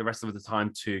can take the rest of the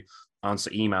time to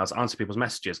answer emails, answer people's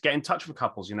messages, get in touch with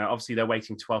couples. You know, obviously they're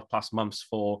waiting 12 plus months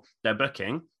for their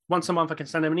booking. Once a month, I can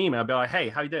send them an email, be like, hey,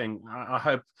 how you doing? I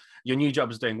hope your new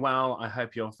job is doing well. I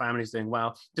hope your family's doing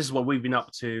well. This is what we've been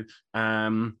up to.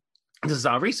 This is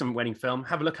our recent wedding film.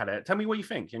 Have a look at it. Tell me what you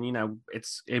think. And, you know, it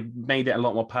made it a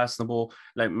lot more personable,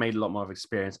 like made a lot more of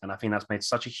experience. And I think that's made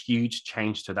such a huge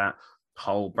change to that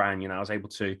whole brand. You know, I was able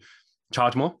to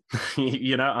charge more,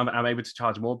 you know, I'm able to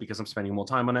charge more because I'm spending more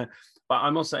time on it, but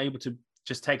I'm also able to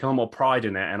just take a lot more pride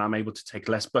in it. And I'm able to take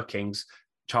less bookings,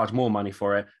 charge more money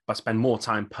for it, but spend more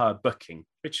time per booking,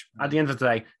 which at the end of the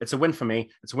day, it's a win for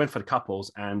me. It's a win for the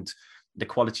couples, and the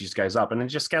quality just goes up and it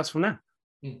just scales from there.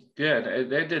 Yeah, at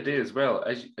the end of the day as well,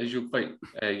 as you'll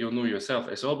you'll know yourself,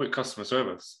 it's all about customer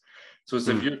service. So it's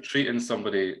if you're treating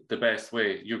somebody the best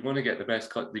way, you're going to get the best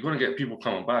cut. You're going to get people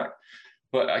coming back.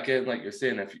 But again, like you're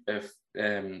saying,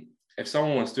 if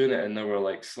someone was doing it and they were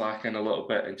like slacking a little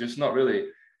bit and just not really,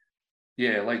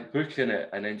 like booking it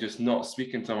and then just not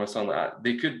speaking to them or something like that,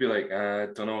 they could be like, I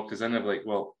don't know, because then they're like,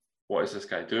 well, what is this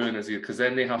guy doing? Because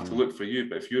then they have to look for you.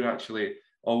 But if you're actually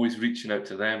always reaching out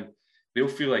to them, they'll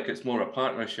feel like it's more a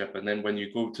partnership. And then when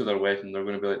you go to their wedding, they're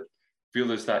going to be like, feel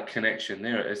there's that connection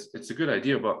there. It's a good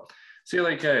idea. But say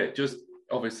like, just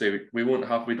obviously we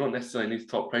don't necessarily need to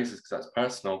talk prices because that's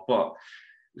personal, but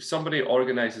if somebody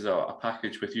organizes a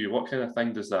package with you, what kind of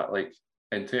thing does that like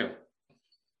entail?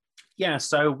 Yeah,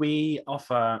 so we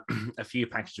offer a few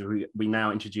packages. We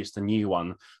now introduced a new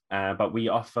one, but we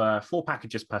offer 4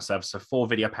 packages per service. So 4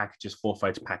 video packages, 4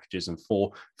 photo packages, and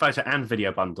 4 photo and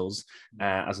video bundles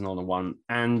as an all-in-one.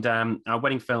 And our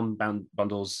wedding film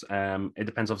bundles, it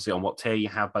depends obviously on what tier you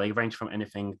have, but they range from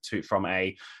anything from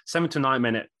a 7 to 9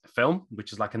 minute film,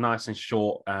 which is like a nice and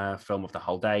short film of the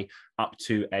whole day, up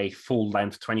to a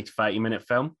full-length 20 to 30 minute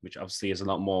film, which obviously is a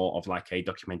lot more of like a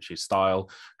documentary style.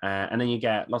 And then you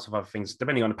get lots of other things,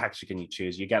 depending on the package you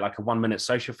choose. You get like a 1 minute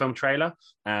social film trailer,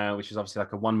 which is obviously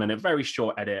like a 1 minute, very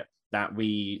short edit that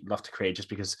we love to create just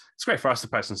because it's great for us to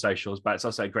post on socials, but it's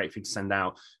also a great thing to send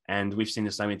out. And we've seen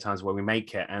this so many times where we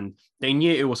make it and they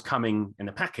knew it was coming in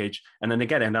a package. And then they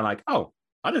get it and they're like, oh,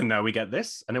 I didn't know we get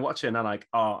this. And they watch it and they're like,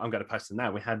 oh, I'm going to post it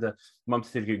now. We had the mum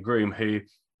certificate groom who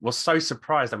was so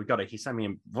surprised that we got it. He sent me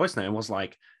a voice note and was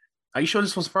like, are you sure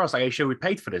this was for us? Like, are you sure we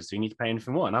paid for this? Do you need to pay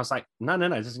anything more? And I was like, no,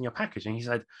 this is in your package. And he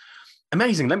said,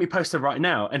 amazing, let me post it right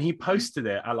now. And he posted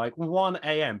it at like 1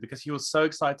 a.m. because he was so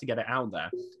excited to get it out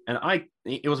there. And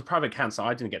it was a private account, so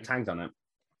I didn't get tagged on it.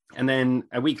 And then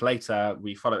a week later,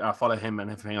 I follow him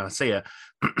and everything, and I see it.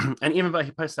 And even though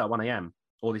he posted at 1 a.m.,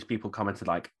 all these people commented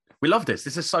like, we love this.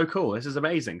 This is so cool. This is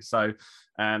amazing. So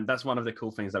that's one of the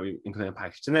cool things that we include in the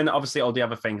package. And then obviously all the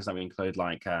other things that we include,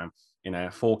 like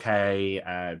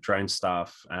 4K, drone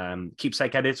stuff,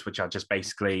 keepsake edits, which are just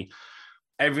basically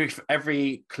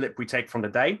every clip we take from the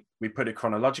day, we put it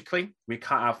chronologically. We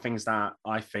cut out things that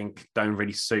I think don't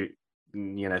really suit,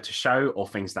 to show, or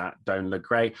things that don't look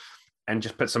great, and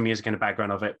just put some music in the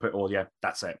background of it, put audio.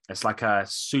 That's it. It's like a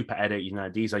super edit.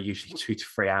 These are usually 2 to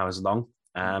 3 hours long,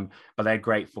 but they're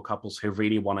great for couples who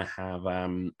really want to have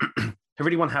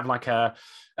like a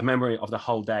memory of the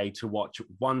whole day to watch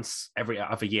once every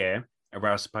other year,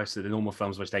 whereas opposed to the normal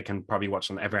films, which they can probably watch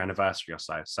on every anniversary or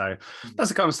so. So that's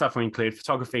the kind of stuff we include.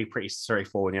 Photography, pretty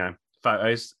straightforward,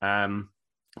 photos. A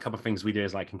couple of things we do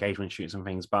is like engagement shoots and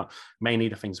things, but mainly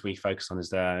the things we focus on is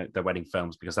the wedding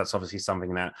films, because that's obviously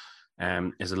something that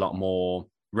is a lot more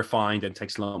refined and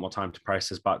takes a lot more time to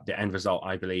process. But the end result,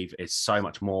 I believe, is so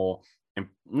much more,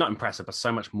 not impressive, but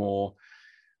so much more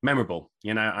memorable.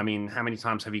 I mean, how many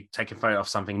times have you taken a photo of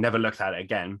something, never looked at it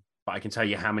again? But I can tell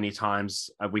you how many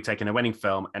times we've taken a wedding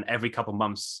film, and every couple of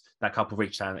months that couple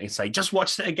reach out and say, just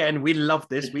watch it again. We love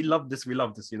this. We love this. We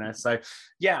love this, So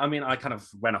yeah, I mean, I kind of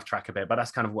went off track a bit, but that's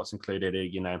kind of what's included,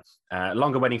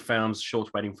 longer wedding films,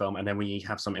 short wedding film. And then we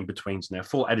have some in betweens,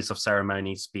 full edits of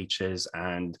ceremonies, speeches,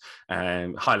 and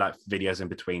highlight videos in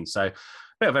between. So a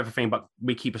bit of everything, but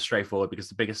we keep it straightforward, because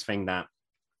the biggest thing that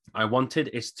I wanted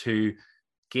is to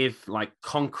give like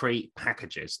concrete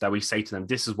packages that we say to them,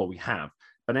 this is what we have.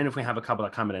 But then if we have a couple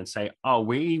that come in and say, oh,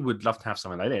 we would love to have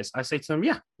something like this, I say to them,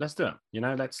 yeah, let's do it.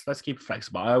 Let's keep it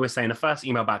flexible. I always say in the first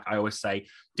email back, I always say,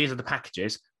 these are the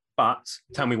packages, but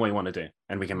tell me what you want to do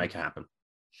and we can make it happen.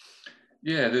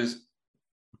 Yeah, there's,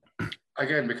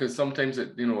 again, because sometimes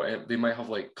they might have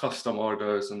like custom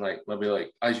orders, and like maybe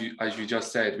like, as you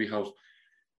just said, we have,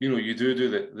 you do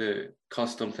the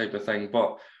custom type of thing.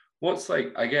 But what's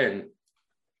like, again,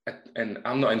 and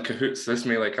I'm not in cahoots, this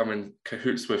may like I'm in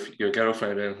cahoots with your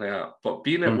girlfriend or anything like that, but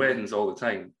being at weddings all the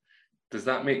time, does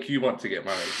that make you want to get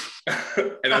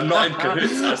married? And I'm not in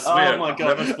cahoots, I swear. Oh my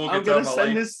God. I'm going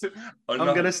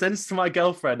to send this to my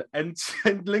girlfriend and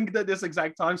link this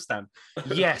exact timestamp.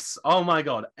 Yes. Oh my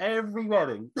God. Every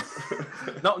wedding.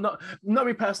 not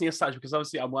me personally as such, because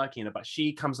obviously I'm working in it, but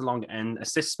she comes along and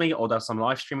assists me or does some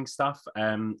live streaming stuff.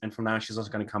 And from now, she's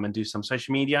also going to come and do some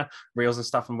social media, reels and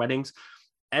stuff on weddings.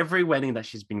 Every wedding that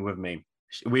she's been with me,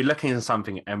 we're looking at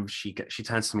something and she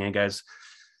turns to me and goes,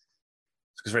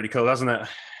 it's really cool, doesn't it?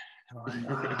 And I'm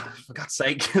like, for God's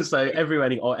sake. So every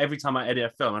wedding, or every time I edit a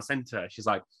film, I send it to her. She's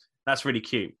like, that's really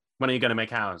cute. When are you going to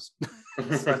make ours?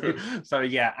 so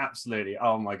yeah, absolutely.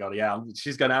 Oh my God. Yeah.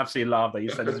 She's going to absolutely love that you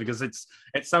said this, because it's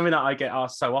something that I get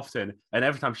asked so often. And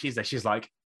every time she's there, she's like,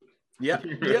 yeah.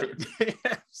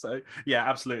 So yeah,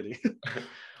 absolutely.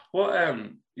 Well,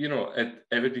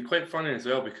 it would be quite funny as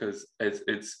well, because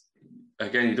it's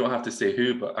again, you don't have to say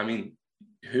who, but I mean,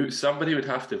 somebody would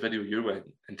have to video your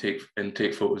wedding and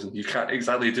take photos, and you can't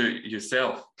exactly do it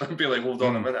yourself and be like, hold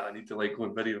on a minute, I need to like go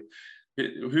and video.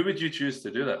 Who would you choose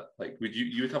to do that? Like,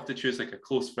 you would have to choose like a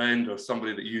close friend or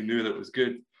somebody that you knew that was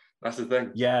good. That's the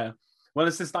thing. Yeah. Well,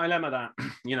 it's this dilemma that,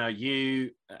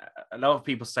 a lot of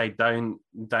people say, don't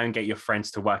get your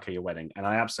friends to work at your wedding. And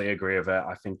I absolutely agree with it.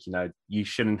 I think, you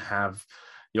shouldn't have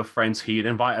your friends who you'd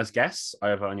invite as guests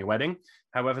over on your wedding.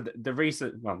 However, the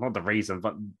reason, well, not the reason,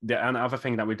 but the other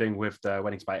thing that we're doing with the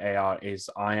Weddings by AR is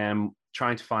I am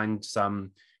trying to find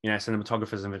some,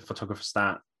 cinematographers and photographers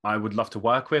that I would love to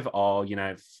work with, or,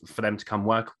 for them to come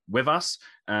work with us.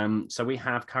 So we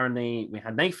had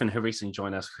Nathan, who recently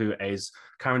joined us, who is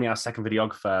currently our second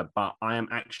videographer, but I am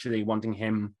actually wanting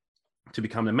him to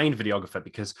become the main videographer,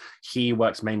 because he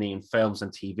works mainly in films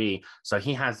and TV. So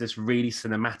he has this really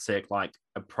cinematic like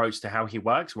approach to how he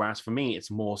works. Whereas for me, it's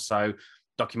more so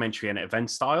documentary and event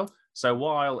style. So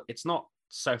while it's not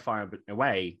so far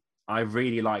away, I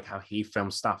really like how he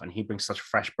films stuff, and he brings such a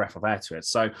fresh breath of air to it.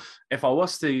 So if I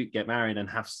was to get married and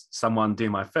have someone do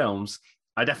my films,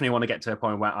 I definitely want to get to a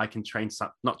point where I can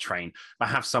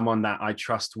have someone that I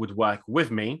trust would work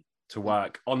with me to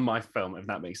work on my film, if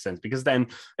that makes sense. Because then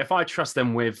if I trust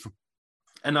them with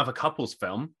another couple's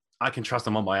film, I can trust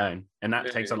them on my own, and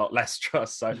that takes a lot less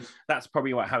trust. So that's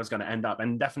probably how it's going to end up.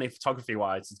 And definitely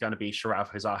photography-wise, it's going to be Sharav,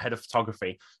 who's our head of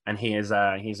photography, and he's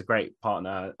a great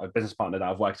partner, a business partner that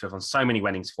I've worked with on so many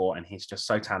weddings for, and he's just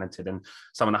so talented and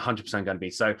someone 100% going to be.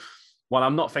 So while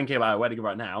I'm not thinking about a wedding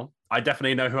right now, I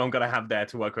definitely know who I'm going to have there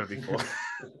to work with before.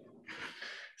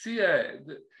 See,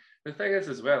 the thing is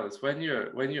as well is when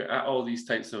you're at all these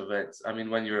types of events. I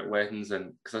mean, when you're at weddings,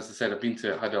 and because as I said,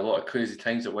 I've had a lot of crazy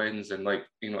times at weddings and like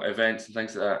events and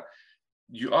things like that.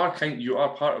 You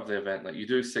are part of the event. Like you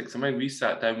do six. I mean, we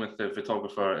sat down with the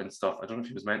photographer and stuff. I don't know if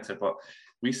he was meant to, but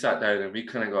we sat down and we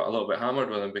kind of got a little bit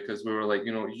hammered with him because we were like,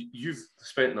 you've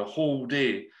spent the whole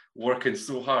day working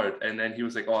so hard, and then he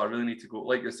was like, oh, I really need to go.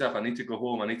 Like yourself, I need to go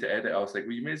home. I need to edit. I was like,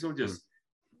 well, you may as well just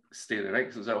stay the night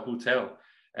because it was at a hotel.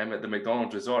 At the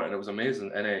McDonald's resort, and it was amazing.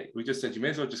 And we just said, you may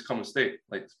as well just come and stay.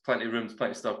 Like plenty of rooms,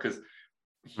 plenty of stuff, because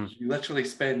you literally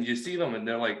you see them, and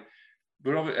they're like,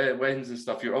 we're at weddings and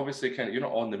stuff. You're obviously you're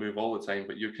not on the move all the time,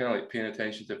 but you're kind of like paying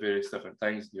attention to various different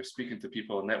things. You're speaking to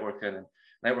people, networking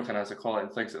as I call it,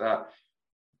 and things like that.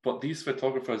 But these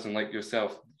photographers and like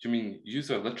yourself, you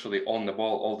are literally on the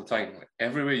ball all the time. Like,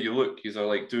 everywhere you look, you are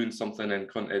like doing something, and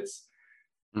it's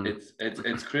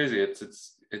crazy.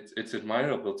 It's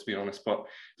admirable, to be honest. But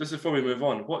just before we move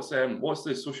on, what's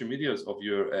the social medias of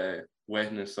your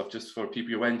wedding and stuff, just for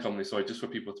people, your wedding company, sorry, just for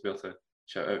people to be able to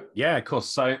shout out? Yeah, of course.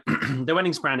 So the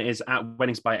weddings brand is at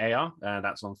Weddings by AR.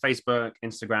 That's on Facebook,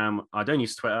 Instagram. I don't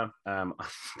use Twitter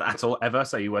at all ever,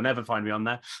 so you will never find me on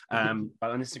there.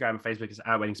 But on Instagram and Facebook is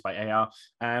at Weddings by AR.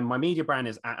 My media brand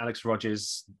is at Alex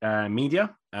Rogers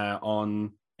Media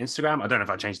on Instagram. I don't know if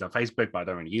I changed it on Facebook, but I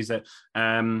don't really use it.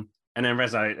 And then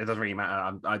Rezo, it doesn't really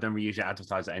matter. I don't really usually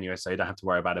advertise it anyway, so you don't have to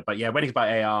worry about it. But yeah, Weddings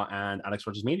by AR and Alex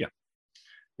Rogers Media.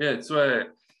 Yeah, so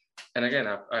and again,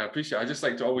 I appreciate. I just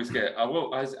like to always get. I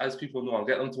will, as people know, I'll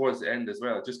get them towards the end as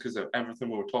well, just because of everything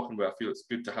we were talking about. I feel it's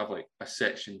good to have like a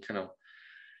section kind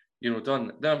of,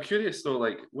 done. Now I'm curious though,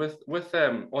 like with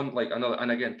on like another,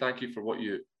 and again, thank you for what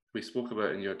we spoke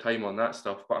about in your time on that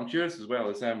stuff. But I'm curious as well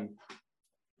as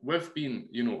with being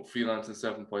freelance and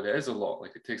self-employed, it is a lot.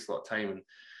 Like it takes a lot of time and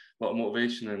a lot of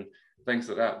motivation and things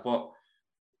like that. But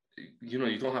you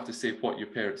don't have to say what your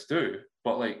parents do.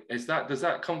 But like, does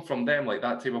that come from them, like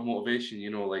that type of motivation?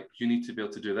 Like you need to be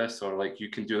able to do this, or like you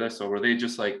can do this, or were they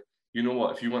just like, you know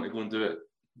what, if you want to go and do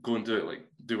it, like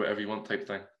do whatever you want type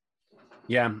thing?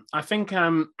 Yeah, I think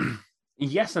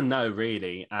yes and no,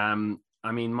 really.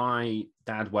 I mean, my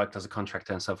dad worked as a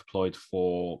contractor and self-employed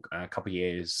for a couple of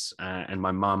years, and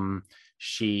my mum,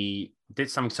 she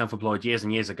did something self-employed years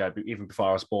and years ago, even before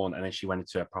I was born, and then she went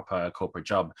into a proper corporate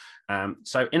job.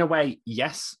 So in a way,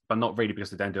 yes, but not really, because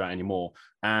they don't do that anymore.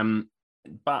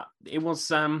 But it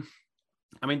was, I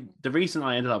mean, the reason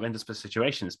I ended up in this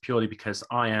situation is purely because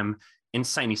I am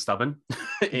insanely stubborn.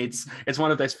 It's one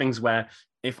of those things where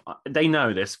if they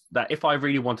know this, that if I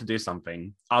really want to do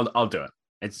something, I'll do it.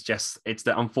 It's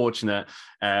the unfortunate,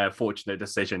 fortunate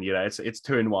decision. It's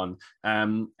 2-in-1.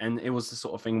 And it was the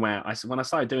sort of thing where when I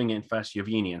started doing it in first year of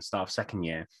uni and start of second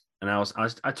year, and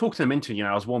I talked them into,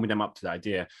 I was warming them up to the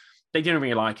idea. They didn't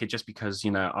really like it just because,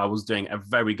 I was doing a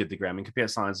very good degree. I mean, computer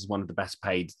science is one of the best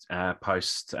paid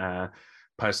post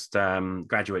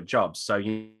graduate jobs. So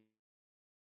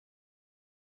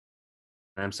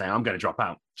I'm saying I'm going to drop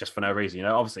out just for no reason.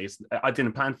 Obviously I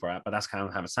didn't plan for it, but that's kind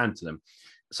of how it sounded to them.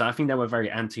 So I think they were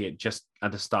very anti it just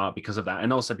at the start because of that.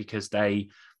 And also because they,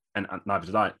 and neither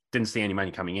did I, didn't see any money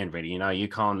coming in really. You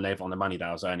can't live on the money that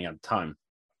I was earning at the time.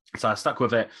 So I stuck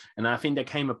with it. And I think there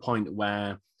came a point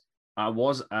where I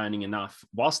was earning enough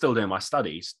while still doing my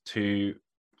studies to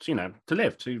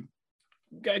live, to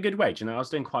get a good wage. I was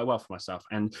doing quite well for myself.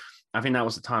 And I think that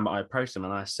was the time I approached them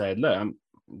and I said, look, I'm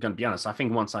going to be honest. I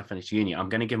think once I finish uni, I'm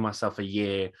going to give myself a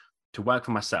year to work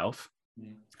for myself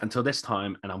until this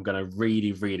time. And I'm going to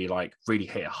really, really really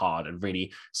hit it hard and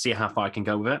really see how far I can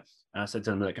go with it. And I said to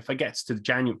them, look, if it gets to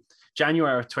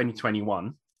January of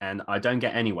 2021 and I don't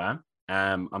get anywhere,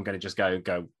 I'm going to just go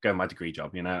my degree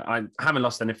job. I haven't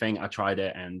lost anything. I tried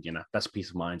it and, that's peace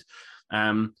of mind.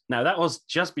 Now that was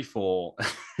just before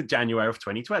January of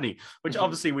 2020, which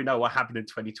obviously we know what happened in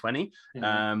 2020.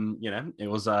 It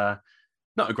was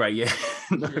not a great year,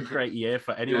 not a great year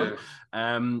for anyone,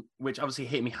 which obviously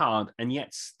hit me hard. And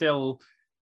yet still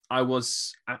I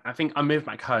think I moved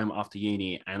back home after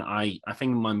uni, and I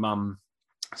think my mum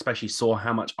especially saw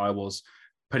how much I was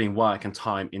putting work and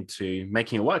time into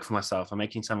making it work for myself and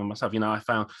making something myself.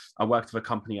 I worked with a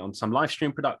company on some live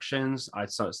stream productions. I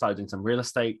started doing some real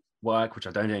estate work, which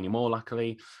I don't do anymore,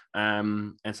 luckily,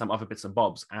 and some other bits and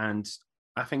bobs. And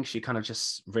I think she kind of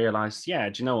just realized, yeah,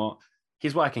 do you know what?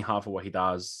 He's working hard for what he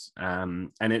does.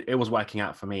 And it was working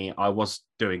out for me. I was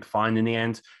doing fine in the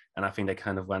end. And I think they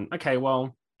kind of went, okay,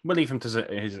 well, we'll leave him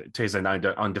to his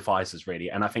own devices, really.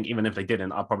 And I think even if they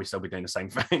didn't, I'll probably still be doing the same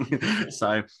thing.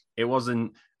 So it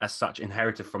wasn't as such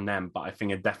inherited from them, but I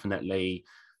think it definitely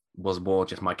was more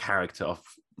just my character of,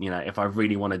 if I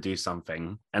really want to do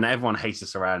something, and everyone hates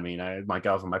this around me, my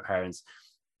girlfriend, my parents,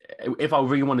 if I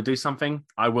really want to do something,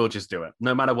 I will just do it,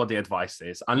 no matter what the advice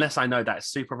is. Unless I know that's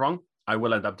super wrong, I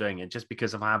will end up doing it, just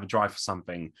because if I have a drive for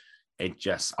something, I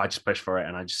just push for it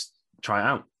and I just try it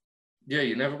out. Yeah,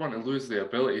 you never want to lose the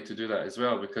ability to do that as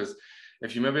well, because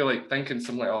if you maybe like thinking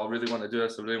something like, oh, I really want to do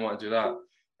this, I really want to do that,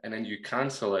 and then you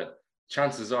cancel it,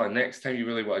 chances are next time you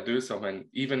really want to do something,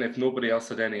 even if nobody else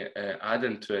had any add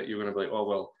into it, you're going to be like, oh,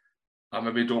 well, I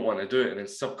maybe don't want to do it. And then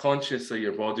subconsciously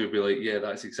your body will be like, yeah,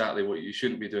 that's exactly what you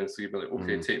shouldn't be doing. So you'll be like,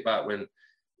 okay, take back, when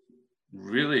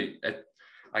really,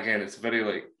 again, it's very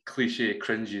like cliche,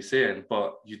 cringy saying,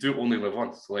 but you do only live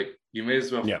once. Like, you may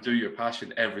as well do your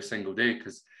passion every single day,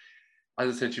 because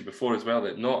as I said to you before as well,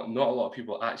 that not a lot of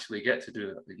people actually get to do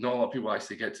that. Like, not a lot of people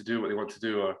actually get to do what they want to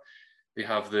do, or they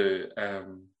have the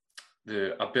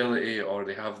ability, or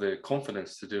they have the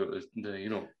confidence to do it,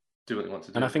 do what they want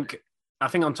to do. And I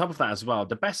think on top of that as well,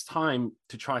 the best time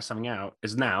to try something out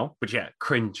is now. But yeah,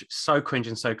 cringe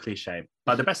and so cliche.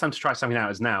 But the best time to try something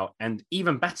out is now, and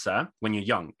even better when you're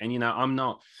young. And I'm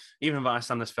not, even though I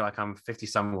sometimes feel like I'm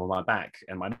 50-something with my back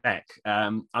and my neck.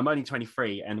 I'm only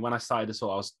 23, and when I started this, I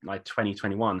was like 20,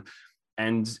 21.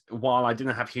 And while I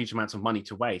didn't have huge amounts of money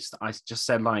to waste, I just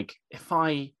said, like, if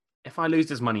I lose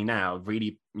this money now,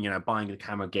 really, buying the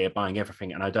camera gear, buying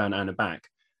everything, and I don't earn it back,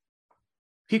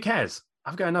 who cares?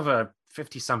 I've got another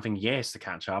 50-something years to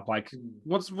catch up. Like,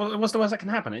 what's the worst that can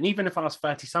happen? And even if I was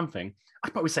 30-something,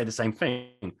 I'd probably say the same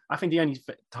thing. I think the only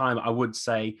time I would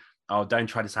say, oh, don't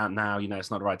try this out now,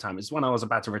 it's not the right time, is when I was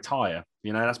about to retire.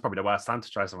 That's probably the worst time to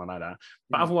try something like that.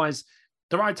 But otherwise,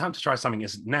 the right time to try something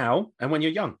is now and when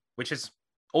you're young, which is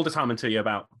all the time until you're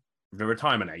about the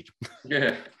retirement age.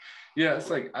 Yeah, it's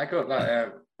like, I got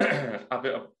that a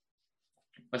bit of,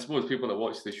 I suppose people that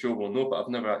watch the show will know, but I've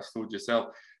never actually told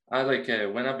yourself. I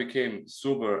when I became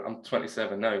sober, I'm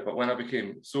 27 now, but when I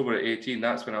became sober at 18,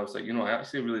 that's when I was like, I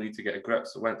actually really need to get a grip.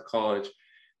 So I went to college,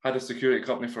 had a security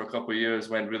company for a couple of years,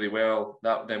 went really well.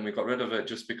 Then we got rid of it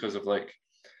just because of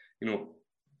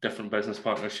different business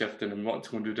partners shifting and wanting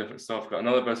to go and do different stuff. Got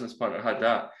another business partner, had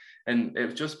that. And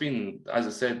it's just been, as I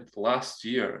said, last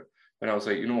year when I was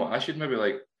like, I should maybe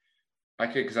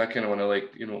because I kind of want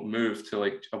to move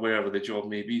to wherever the job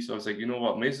may be. So I was like,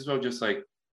 may as well just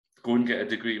go and get a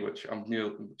degree, which I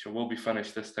will be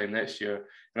finished this time next year.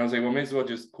 And I was like, well, may as well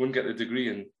just go and get the degree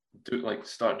and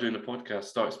start doing the podcast,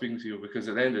 start speaking to you, because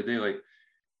at the end of the day,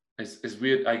 it's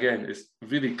weird. Again, it's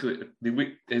really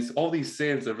it's all these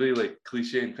sayings are really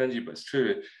cliche and cringy, but it's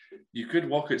true. You could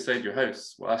walk outside your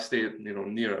house. Well, I stay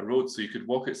near a road, so you could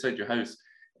walk outside your house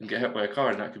and get hit by a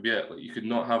car, and that could be it. You could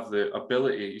not have the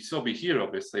ability. You'd still be here,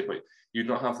 obviously, but you'd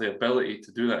not have the ability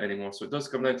to do that anymore. So it does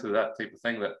come down to that type of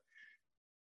thing, that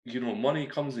money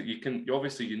comes, that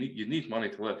you need money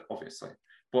to live, obviously,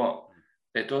 but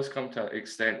it does come to an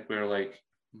extent where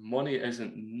money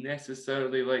isn't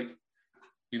necessarily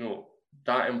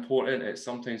that important. It's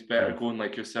sometimes better going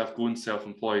yourself, going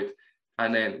self-employed,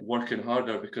 and then working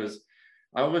harder. Because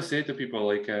I always say to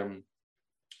people,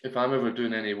 if I'm ever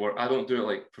doing any work, I don't do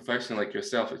it professionally like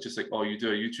yourself. It's just oh, you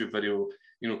do a YouTube video,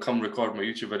 come record my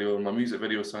YouTube video or my music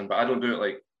video, son. But I don't do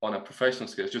it on a professional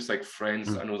scale. It's just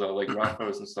friends I know that are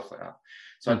rappers and stuff like that.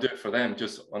 So I do it for them,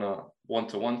 just on a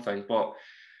one-to-one thing. But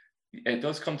it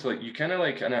does come to you kind of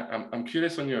and I'm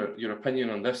curious on your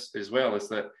opinion on this as well, is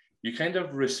that you kind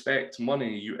of respect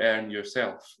money you earn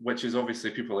yourself, which is obviously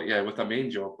people with a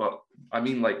main job, but I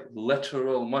mean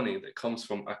literal money that comes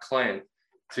from a client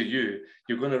to you,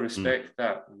 you're going to respect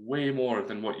that way more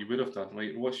than what you would have done.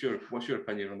 What's your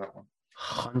opinion on that one?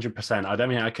 100%. I don't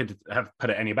think I could have put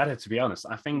it any better, to be honest.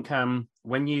 I think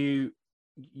when you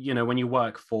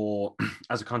work for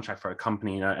as a contract for a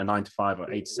company, a 9-to-5 or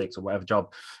 8-to-6 or whatever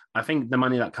job, I think the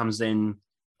money that comes in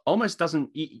almost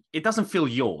doesn't feel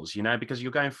yours, because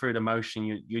you're going through the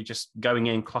motion. You're just going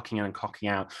in, clocking in and clocking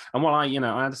out. And while I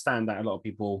understand that a lot of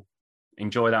people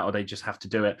enjoy that, or they just have to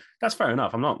do it, that's fair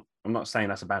enough. I'm not saying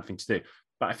that's a bad thing to do.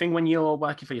 But I think when you're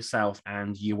working for yourself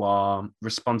and you are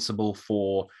responsible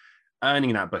for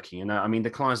earning that booking. You know, I mean, the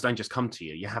clients don't just come to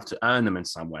you. You have to earn them in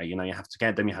some way. You know, you have to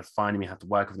get them, you have to find them, you have to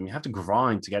work with them, you have to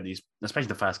grind to get these, especially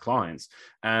the first clients.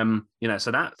 You know,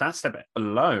 so that step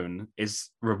alone is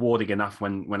rewarding enough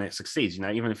when it succeeds. You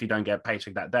know, even if you don't get a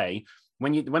paycheck that day,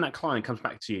 when that client comes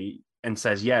back to you and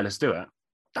says, yeah, let's do it,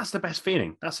 that's the best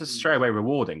feeling. That's just straight away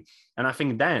rewarding. And I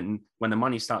think then when the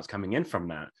money starts coming in from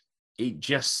that, it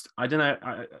just, I don't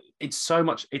know, it's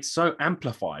so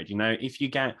amplified. You know, if you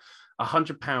get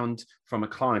 £100 from a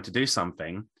client to do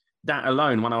something, that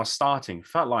alone, when I was starting,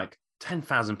 felt like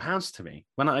 £10,000 to me.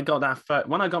 When I got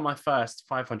my first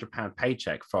 £500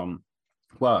 paycheck from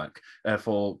work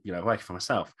for, you know, working for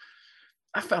myself,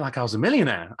 I felt like I was a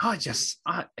millionaire. It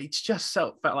just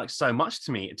felt like so much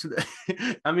to me.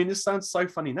 I mean, this sounds so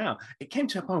funny now. It came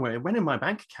to a point where it went in my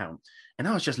bank account, and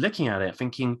I was just looking at it,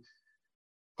 thinking,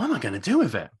 what am I going to do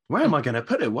with it? Where am I going to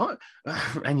put it? What?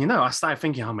 And, you know, I started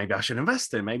thinking, oh, maybe I should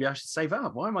invest it. Maybe I should save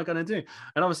up. What am I going to do?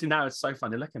 And obviously now it's so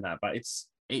funny looking at that, but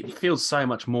it feels so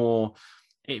much more,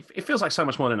 it feels like so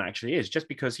much more than it actually is, just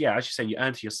because, yeah, as you say, you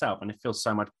earn to yourself, and it feels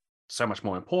so much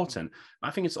more important.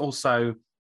 I think it's also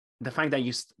the fact that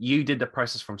you did the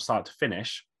process from start to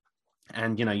finish,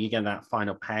 and, you know, you get that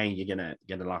final pay, you're going to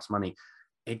get the last money.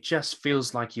 It just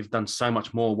feels like you've done so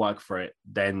much more work for it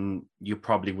than you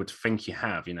probably would think you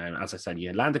have. You know, as I said,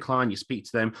 you land a client, you speak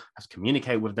to them, have to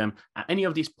communicate with them. At any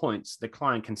of these points, the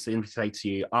client can simply say to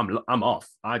you, I'm off.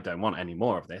 I don't want any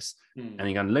more of this. And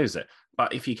you're going to lose it.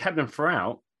 But if you kept them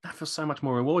throughout, that feels so much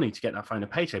more rewarding to get that final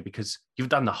paycheck, because you've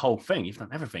done the whole thing. You've done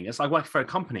everything. It's like working for a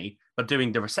company, but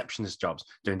doing the receptionist jobs,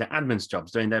 doing the admin's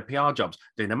jobs, doing their PR jobs,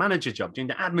 doing the manager job, doing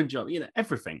the admin job, you know,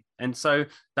 everything. And so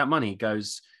that money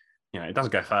goes, you know, it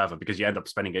doesn't go further because you end up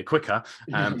spending it quicker,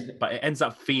 but it ends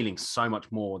up feeling so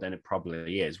much more than it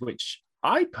probably is, which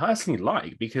I personally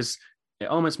like, because it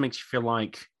almost makes you feel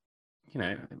like, you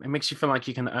know, it makes you feel like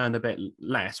you can earn a bit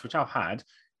less, which I've had,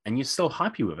 and you're still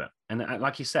happy with it. And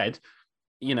like you said,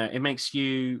 you know, it makes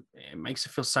it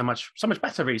feel so much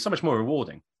better, really, so much more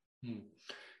rewarding.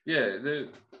 Yeah,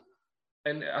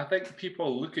 and I think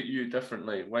people look at you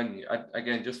differently when,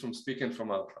 again, just from speaking from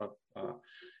a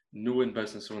knowing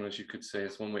business owners, you could say,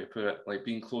 is one way to put it, like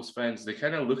being close friends, they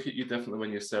kind of look at you differently when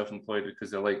you're self-employed,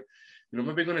 because they're like, you know,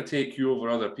 maybe going to take you over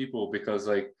other people, because,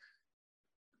 like,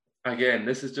 again,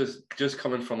 this is just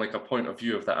coming from like a point of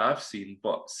view of that I've seen,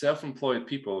 but self-employed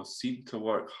people seem to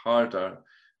work harder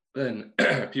than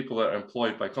people that are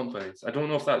employed by companies. I don't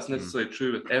know if that's necessarily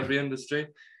true with every industry,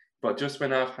 but just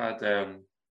when I've had,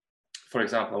 for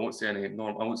example, I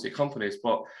won't say companies,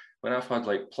 but when I've had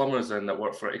like plumbers in that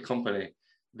work for a company,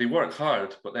 they work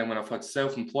hard, but then when I've had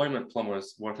self-employment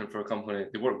plumbers working for a company,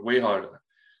 they work way harder.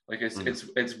 Like it's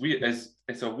weird.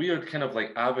 It's a weird kind of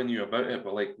like avenue about it.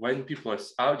 But like when people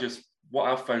are,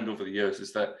 what I've found over the years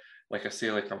is that, like I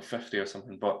say, like I'm 50 or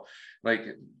something, but like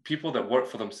people that work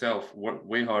for themselves work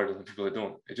way harder than people that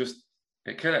don't.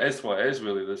 It kind of is what it is,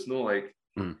 really. There's no like,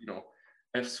 you know,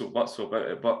 if so, but so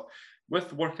about it. But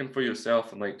with working for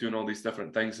yourself and like doing all these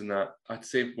different things and that, I'd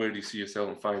say, where do you see yourself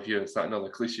in 5 years? That's another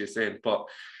cliche saying, but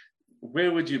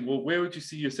where would you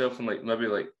see yourself in like maybe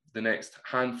like the next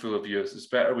handful of years? Is a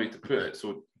better way to put it.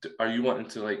 So are you wanting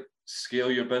to like scale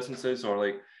your businesses, or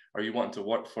like are you wanting to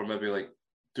work for maybe like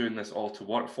doing this all to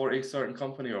work for a certain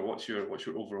company, or what's your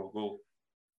overall goal?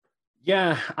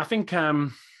 Yeah, I think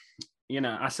you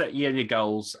know, I set yearly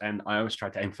goals and I always try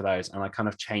to aim for those, and I kind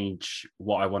of change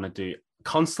what I want to do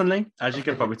constantly. As you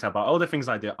can probably tell by all the things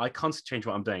I do, I constantly change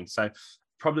what I'm doing. So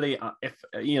probably if,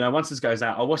 you know, once this goes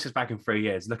out, I'll watch this back in 3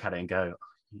 years, look at it and go,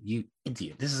 you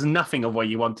idiot, this is nothing of what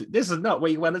you wanted. This is not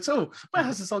where you went at all. Where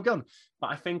has this all gone?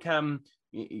 But I think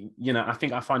you know, I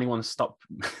think I finally want to stop.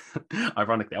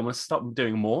 Ironically, I want to stop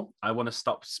doing more. I want to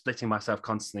stop splitting myself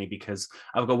constantly, because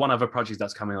I've got one other project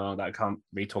that's coming along that I can't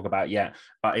really talk about yet,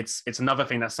 but it's another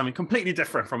thing that's something completely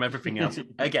different from everything else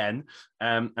again.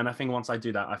 And I think once I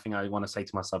do that, I think I want to say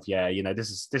to myself, yeah, you know,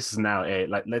 this is now it.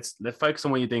 Like let's focus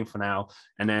on what you're doing for now,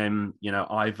 and then, you know,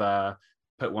 either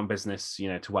put one business, you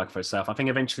know, to work for itself. I think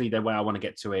eventually the way I want to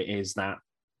get to it is that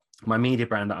my media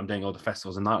brand that I'm doing all the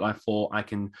festivals and nightlife for, I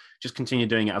can just continue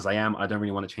doing it as I am. I don't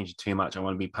really want to change it too much. I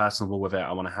want to be personable with it.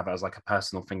 I want to have it as like a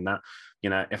personal thing that, you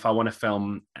know, if I want to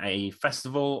film a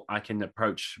festival, I can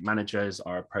approach managers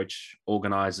or approach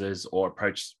organizers or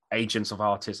approach agents of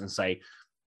artists and say,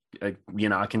 you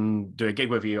know, I can do a gig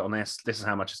with you on this. This is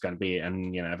how much it's going to be.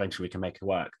 And, you know, eventually we can make it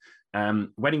work.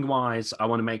 Wedding wise, I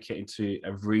want to make it into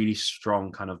a really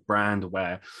strong kind of brand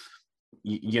where,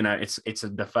 you know, it's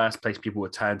the first place people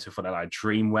would turn to for their like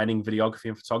dream wedding videography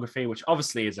and photography, which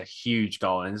obviously is a huge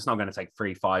goal, and it's not going to take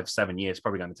 3, 5, 7 years,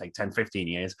 probably going to take 10, 15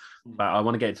 years. But I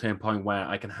want to get to a point where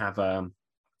I can have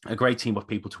a great team of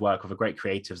people to work with, a great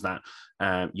creatives that,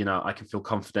 you know, I can feel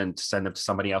confident to send them to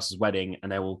somebody else's wedding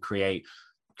and they will create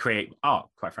art.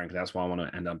 Quite frankly, that's what I want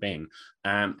to end up being.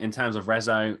 In terms of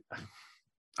Rezo,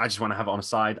 I just want to have it on the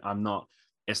side.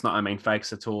 It's not a main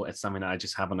focus at all. It's something that I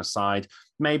just have on the side.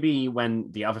 Maybe when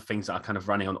the other things are kind of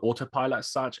running on autopilot as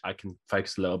such, I can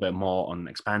focus a little bit more on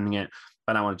expanding it.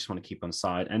 But I just want to keep on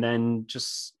side and then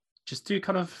just do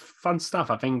kind of fun stuff.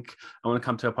 I think I want to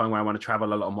come to a point where I want to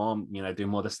travel a lot more, you know, do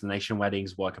more destination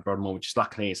weddings, work abroad more, which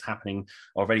luckily is happening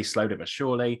already, slowly but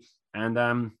surely. And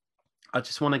I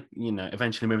just want to, you know,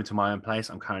 eventually move into my own place.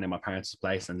 I'm currently in my parents'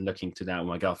 place and looking to that with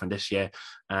my girlfriend this year.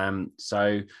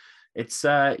 So it's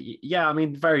yeah, I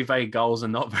mean, very vague goals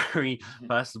and not very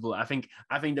personable. I think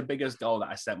the biggest goal that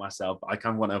I set myself, I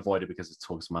kind of want to avoid it because it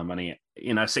talks my money,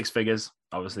 you know, 6 figures.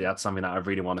 Obviously that's something that I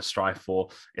really want to strive for.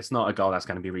 It's not a goal that's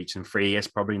going to be reached in 3 years,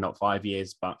 probably not 5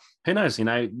 years, but who knows, you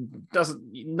know,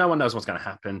 no one knows what's going to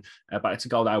happen, but it's a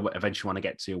goal that I eventually want to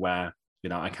get to where, you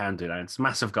know, I can do that. It's a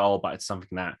massive goal, but it's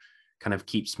something that kind of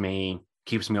keeps me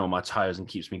on my toes and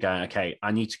keeps me going, okay,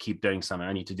 I need to keep doing something.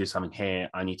 I need to do something here.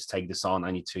 I need to take this on.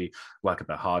 I need to work a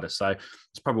bit harder. So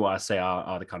it's probably what I say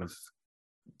are the kind of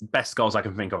best goals I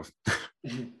can think of.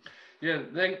 Yeah,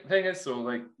 the thing is, so,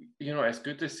 like, you know, it's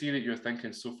good to see that you're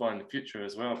thinking so far in the future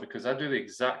as well, because I do the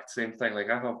exact same thing. Like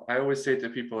I always say to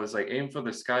people is like, aim for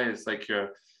the sky is like your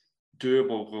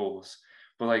doable goals.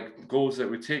 But like goals that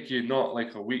would take you not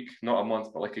like a week, not a month,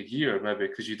 but like a year maybe,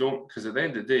 because at the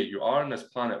end of the day, you are on this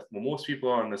planet. Well, most people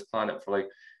are on this planet for like,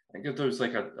 I think there was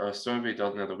like a survey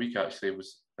done the other week, actually. It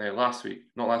was last week,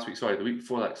 not last week, sorry, the week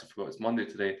before that, because I forgot it's Monday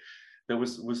today. There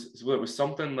was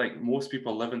something like most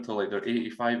people live until like they're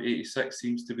 85, 86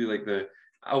 seems to be like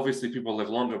obviously people live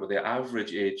longer, but the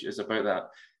average age is about that.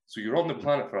 So you're on the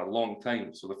planet for a long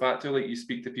time. So the fact that like you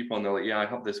speak to people and they're like, yeah, I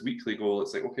have this weekly goal.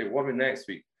 It's like, okay, what about next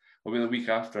week? What about the week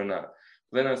after and that?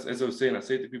 But then as I was saying, I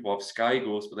say to people, I have sky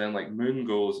goals, but then like moon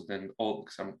goals, and then all,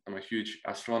 because I'm a huge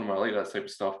astronomer, I like that type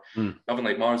of stuff. Having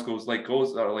like Mars goals, like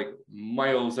goals that are like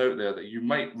miles out there that you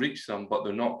might reach them, but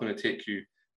they're not going to take you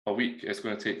a week. It's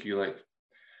going to take you like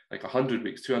 100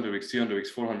 weeks, 200 weeks, 300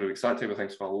 weeks, 400 weeks, that type of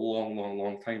things for a long, long,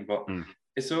 long time. But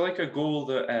is there like a goal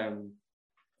that,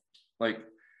 like,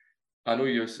 I know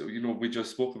we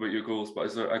just spoke about your goals, but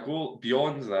is there a goal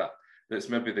beyond that that's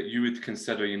maybe that you would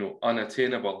consider, you know,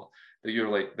 unattainable, that you're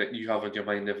like, that you have on your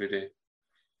mind every day?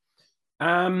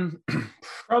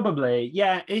 Probably,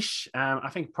 yeah, ish. I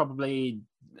think probably.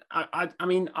 I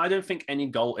mean, I don't think any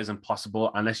goal is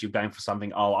impossible unless you're going for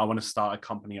something. Oh, I want to start a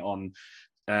company on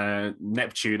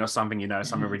Neptune or something, you know,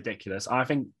 something ridiculous. I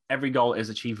think every goal is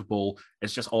achievable.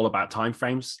 It's just all about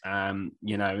timeframes.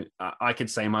 You know, I could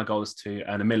say my goal is to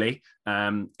earn $1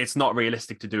 million. It's not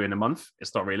realistic to do in a month.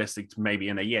 It's not realistic to maybe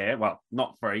in a year. Well,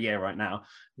 not for a year right now,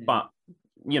 but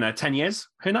you know, 10 years,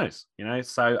 who knows, you know?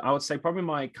 So I would say probably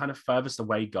my kind of furthest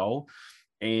away goal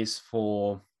is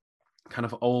for kind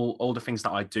of all the things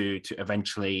that I do to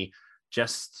eventually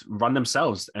just run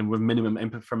themselves and with minimum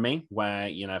input from me, where,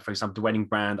 you know, for example, the wedding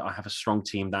brand, I have a strong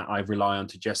team that I rely on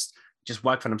to just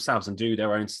work for themselves and do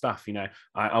their own stuff. You know,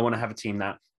 I want to have a team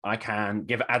that I can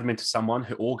give admin to someone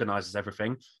who organizes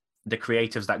everything, the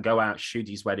creatives that go out, shoot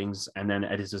these weddings, and then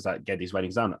editors that get these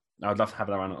weddings done. I'd love to have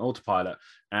that on autopilot.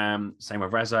 Same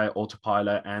with Rezo,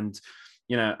 autopilot. And,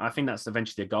 you know, I think that's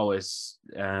eventually the goal is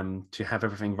to have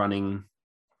everything running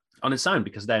on its own,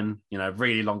 because then, you know,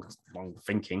 really long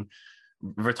thinking,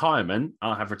 retirement,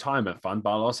 I'll have retirement fund,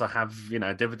 but I'll also have, you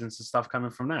know, dividends and stuff coming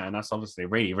from that. And that's obviously a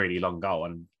really, really long goal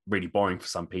and really boring for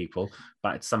some people,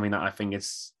 but it's something that I think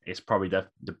is probably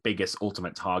the biggest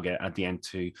ultimate target at the end,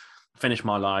 to finish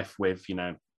my life with, you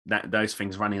know, those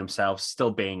things running themselves,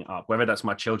 still being up, whether that's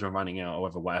my children running it or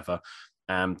whatever,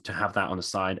 to have that on the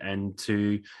side and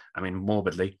to, I mean,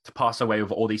 morbidly, to pass away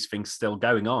with all these things still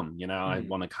going on. You know, I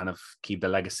want to kind of keep the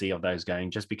legacy of those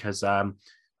going, just because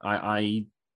I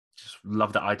just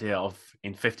love the idea of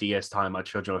in 50 years time, my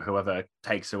children or whoever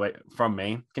takes away from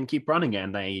me can keep running it,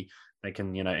 and they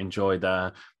can, you know, enjoy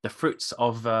the fruits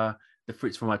of the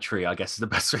fruits from my tree, I guess is the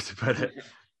best way to put it.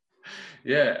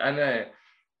 Yeah, and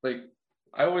like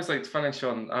I always like to finish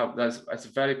on that's a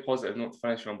very positive note to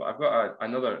finish on, but I've got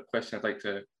another question I'd like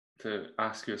to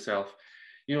ask yourself.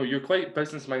 You know, you're quite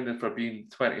business minded for being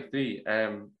 23.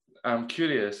 I'm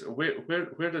curious,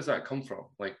 where does that come from?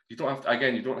 Like, you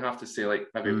don't have to say like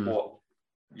maybe what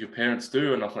your parents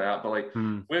do or nothing like that, but like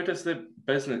where does the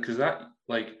business, because that,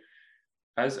 like,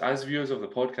 as viewers of the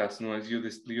podcast, you know, as you're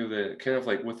the kind of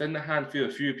like within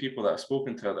the few people that I've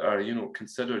spoken to that are, you know,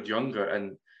 considered younger,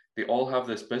 and they all have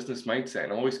this business mindset.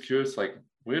 And I'm always curious, like,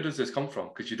 where does this come from?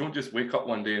 Because you don't just wake up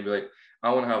one day and be like,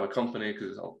 I want to have a company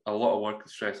because a lot of work and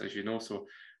stress, as you know. So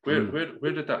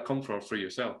where did that come from for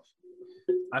yourself?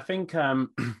 I think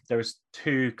there's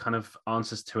two kind of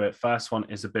answers to it. First one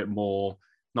is a bit more,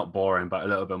 not boring, but a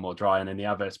little bit more dry. And then the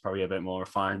other is probably a bit more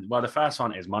refined. Well, the first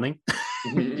one is money.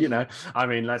 You know, I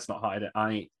mean, let's not hide it.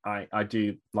 I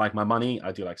do like my money.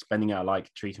 I do like spending it. I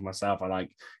like treating myself. I like,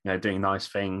 you know, doing nice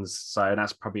things. So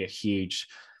that's probably a huge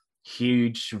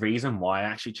reason why I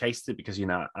actually chased it, because, you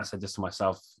know, I said this to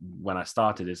myself when I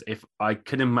started, is if I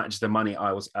couldn't match the money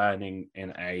I was earning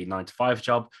in a 9-to-5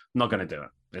 job, I'm not going to do it.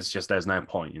 It's just, there's no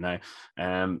point, you know.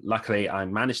 Luckily I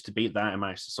managed to beat that. I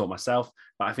managed to sort myself.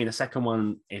 But I think the second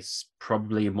one is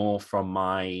probably more from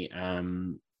my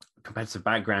competitive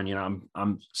background. You know,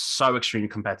 I'm so extremely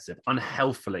competitive,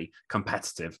 unhealthily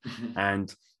competitive.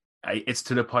 And it's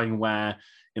to the point where,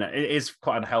 you know, it is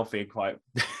quite unhealthy, quite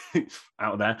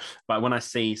out there. But when I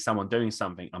see someone doing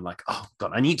something, I'm like, oh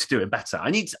God, I need to do it better. I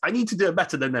need to do it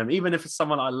better than them. Even if it's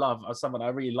someone I love or someone I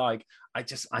really like, I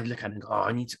look at it and go, oh,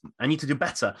 I need to do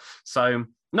better. So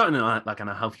not in like in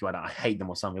a healthy way that I hate them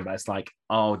or something, but it's like,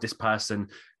 oh, this person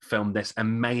filmed this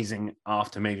amazing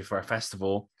after maybe for a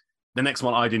festival. The next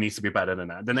one I do needs to be better than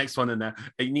that. The next one in there,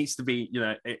 it needs to be, you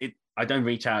know, I don't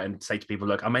reach out and say to people,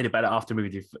 look, I made it better after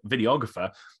movie videographer,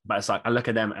 but it's like, I look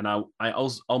at them and I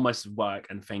almost work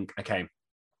and think, okay,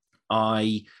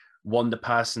 I want the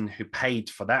person who paid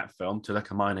for that film to look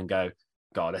at mine and go,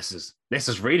 God, this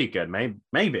is really good.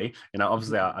 Maybe, you know,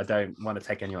 obviously I don't want to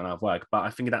take anyone out of work, but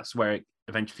I think that's where it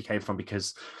eventually came from,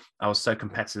 because I was so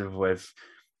competitive with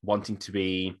wanting to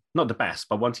be not the best,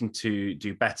 but wanting to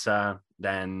do better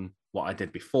than what I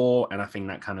did before. And I think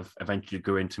that kind of eventually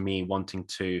grew into me wanting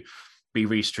to be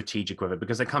really strategic with it,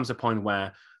 because there comes a point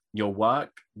where your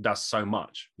work does so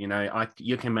much. You know,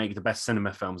 you can make the best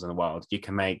cinema films in the world. You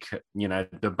can make, you know,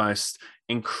 the most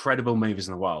incredible movies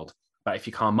in the world. But if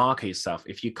you can't market yourself,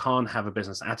 if you can't have a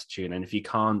business attitude, and if you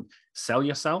can't sell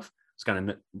yourself,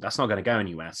 that's not going to go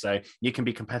anywhere. So you can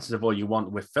be competitive all you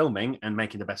want with filming and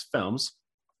making the best films,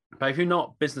 but if you're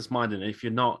not business minded, if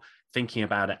you're not thinking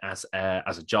about it as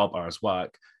a job or as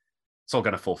work, it's all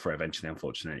going to fall through eventually,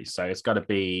 unfortunately. So you got to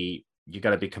be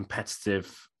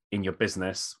competitive in your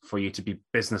business for you to be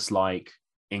business-like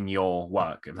in your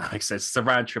work. If that makes sense. It's a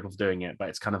round trip of doing it, but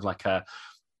it's kind of like a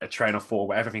train of thought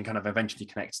where everything kind of eventually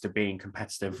connects to being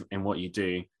competitive in what you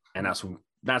do. And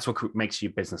that's what makes you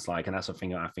business-like. And that's the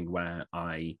thing I think where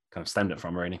I kind of stemmed it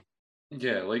from, really.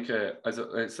 Yeah, like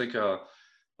it's like a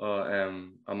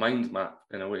mind map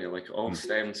in a way, like it all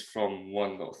stems from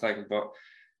one little thing. But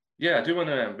yeah, I do want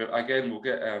to, but again, we'll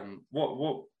get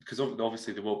what because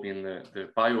obviously they won't be in the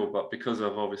bio, but because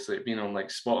of obviously it being on like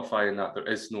Spotify and that,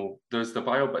 there's the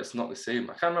bio, but it's not the same.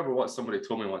 I can't remember what somebody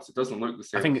told me once. It doesn't look the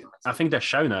same. I think they're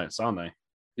show notes, aren't they?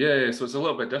 Yeah, so it's a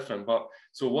little bit different. But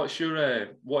so what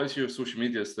is your social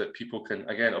medias that people can,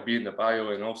 again, it'll be in the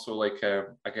bio, and also like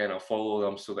again, I'll follow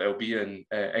them so that it'll be in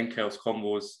Inkel's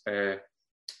Combos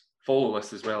follow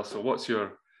list as well. So what's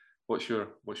your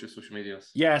social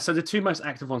medias? Yeah, so the two most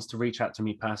active ones to reach out to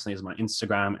me personally is my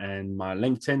Instagram and my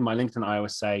LinkedIn. My LinkedIn, I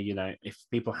always say, you know, if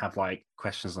people have like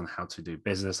questions on how to do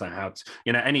business and how to,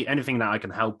 you know, anything that I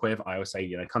can help with, I always say,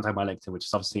 you know, contact my LinkedIn, which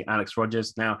is obviously Alex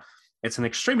Rogers. Now, it's an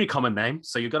extremely common name,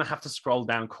 so you're going to have to scroll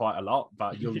down quite a lot,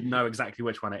 but you'll know exactly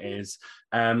which one it is.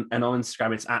 And on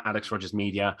Instagram, it's at Alex Rogers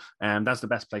Media. And that's the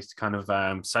best place to kind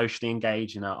of socially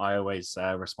engage. You know, I always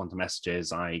respond to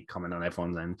messages. I comment on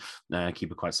everyone and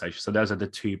keep it quite social. So those are the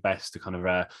two best to kind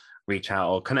of reach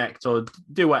out or connect or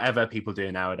do whatever people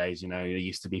do nowadays. You know, it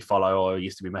used to be follow or it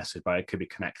used to be message, but it could be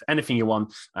connect. Anything you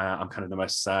want. I'm kind of the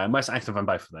most active on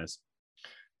both of those.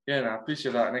 Yeah, and I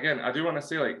appreciate that. And again, I do want to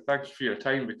say, like, thank you for your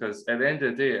time, because at the end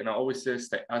of the day, and I always say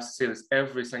this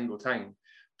every single time,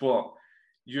 but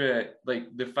you like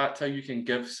the fact how you can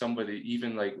give somebody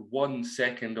even like 1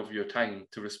 second of your time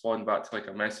to respond back to like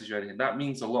a message or anything, that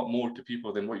means a lot more to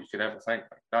people than what you could ever think.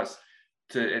 Like,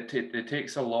 it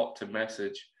takes a lot to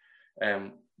message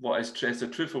it's a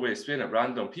truthful way of saying it,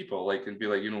 random people, like, and be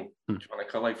like, you know, do you want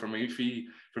to call, like, for me, do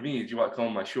you want to come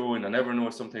on my show? And I never know,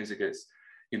 sometimes it gets,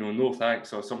 you know, no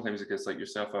thanks, or sometimes it gets like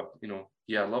yourself, you know,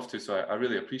 yeah, I'd love to. So I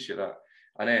really appreciate that.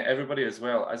 And everybody as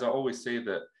well, as I always say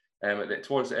that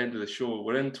towards the end of the show,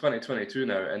 we're in 2022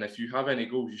 now, and if you have any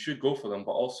goals, you should go for them.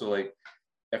 But also, like,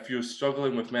 if you're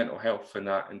struggling with mental health and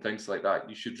that and things like that,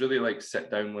 you should really like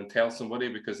sit down and tell somebody,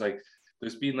 because like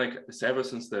there's been like, ever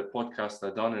since the podcast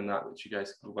I've done and that, which you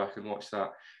guys can go back and watch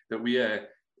that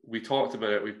we talked about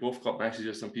it. We've both got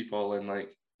messages from people, and like,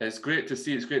 it's great to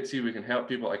see we can help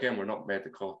people. Again, we're not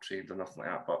medical trained or nothing like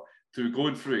that, but through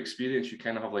going through experience, you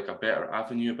kind of have like a better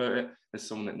avenue about it as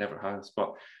someone that never has.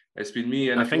 But It's been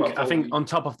me. And I if you want think to I follow think me, on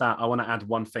top of that, I want to add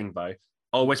one thing though.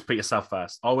 Always put yourself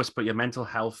first. Always put your mental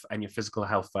health and your physical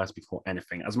health first before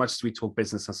anything. As much as we talk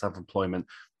business and self-employment,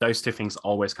 those two things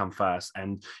always come first.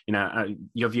 And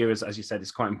your viewers, as you said,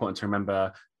 it's quite important to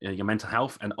remember your mental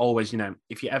health. And always,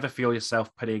 if you ever feel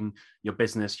yourself putting your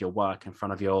business, your work in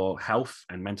front of your health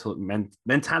and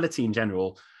mentality in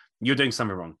general, you're doing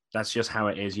something wrong. That's just how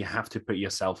it is. You have to put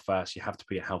yourself first. You have to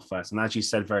put your health first. And as you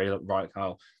said, very right,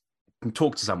 Kyle,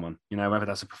 talk to someone, whether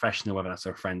that's a professional, whether that's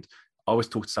a friend. Always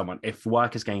talk to someone. If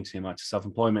work is getting too much,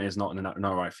 self-employment is not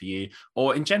right for you,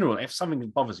 or in general, if something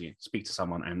bothers you, speak to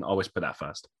someone and always put that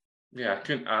first. Yeah,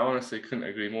 I honestly couldn't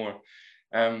agree more.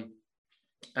 And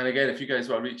again, if you guys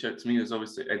want to reach out to me, there's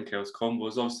obviously Inkel's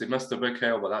Combos, obviously Mr. Big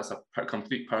Hell, but that's a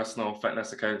complete personal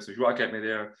fitness account. So if you want to get me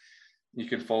there, you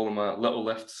can follow my little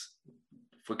lifts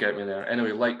for Get Me There.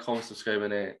 Anyway, like, comment, subscribe,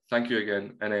 and thank you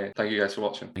again, and thank you guys for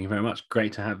watching. Thank you very much.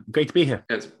 Great to be here.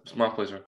 It's my pleasure.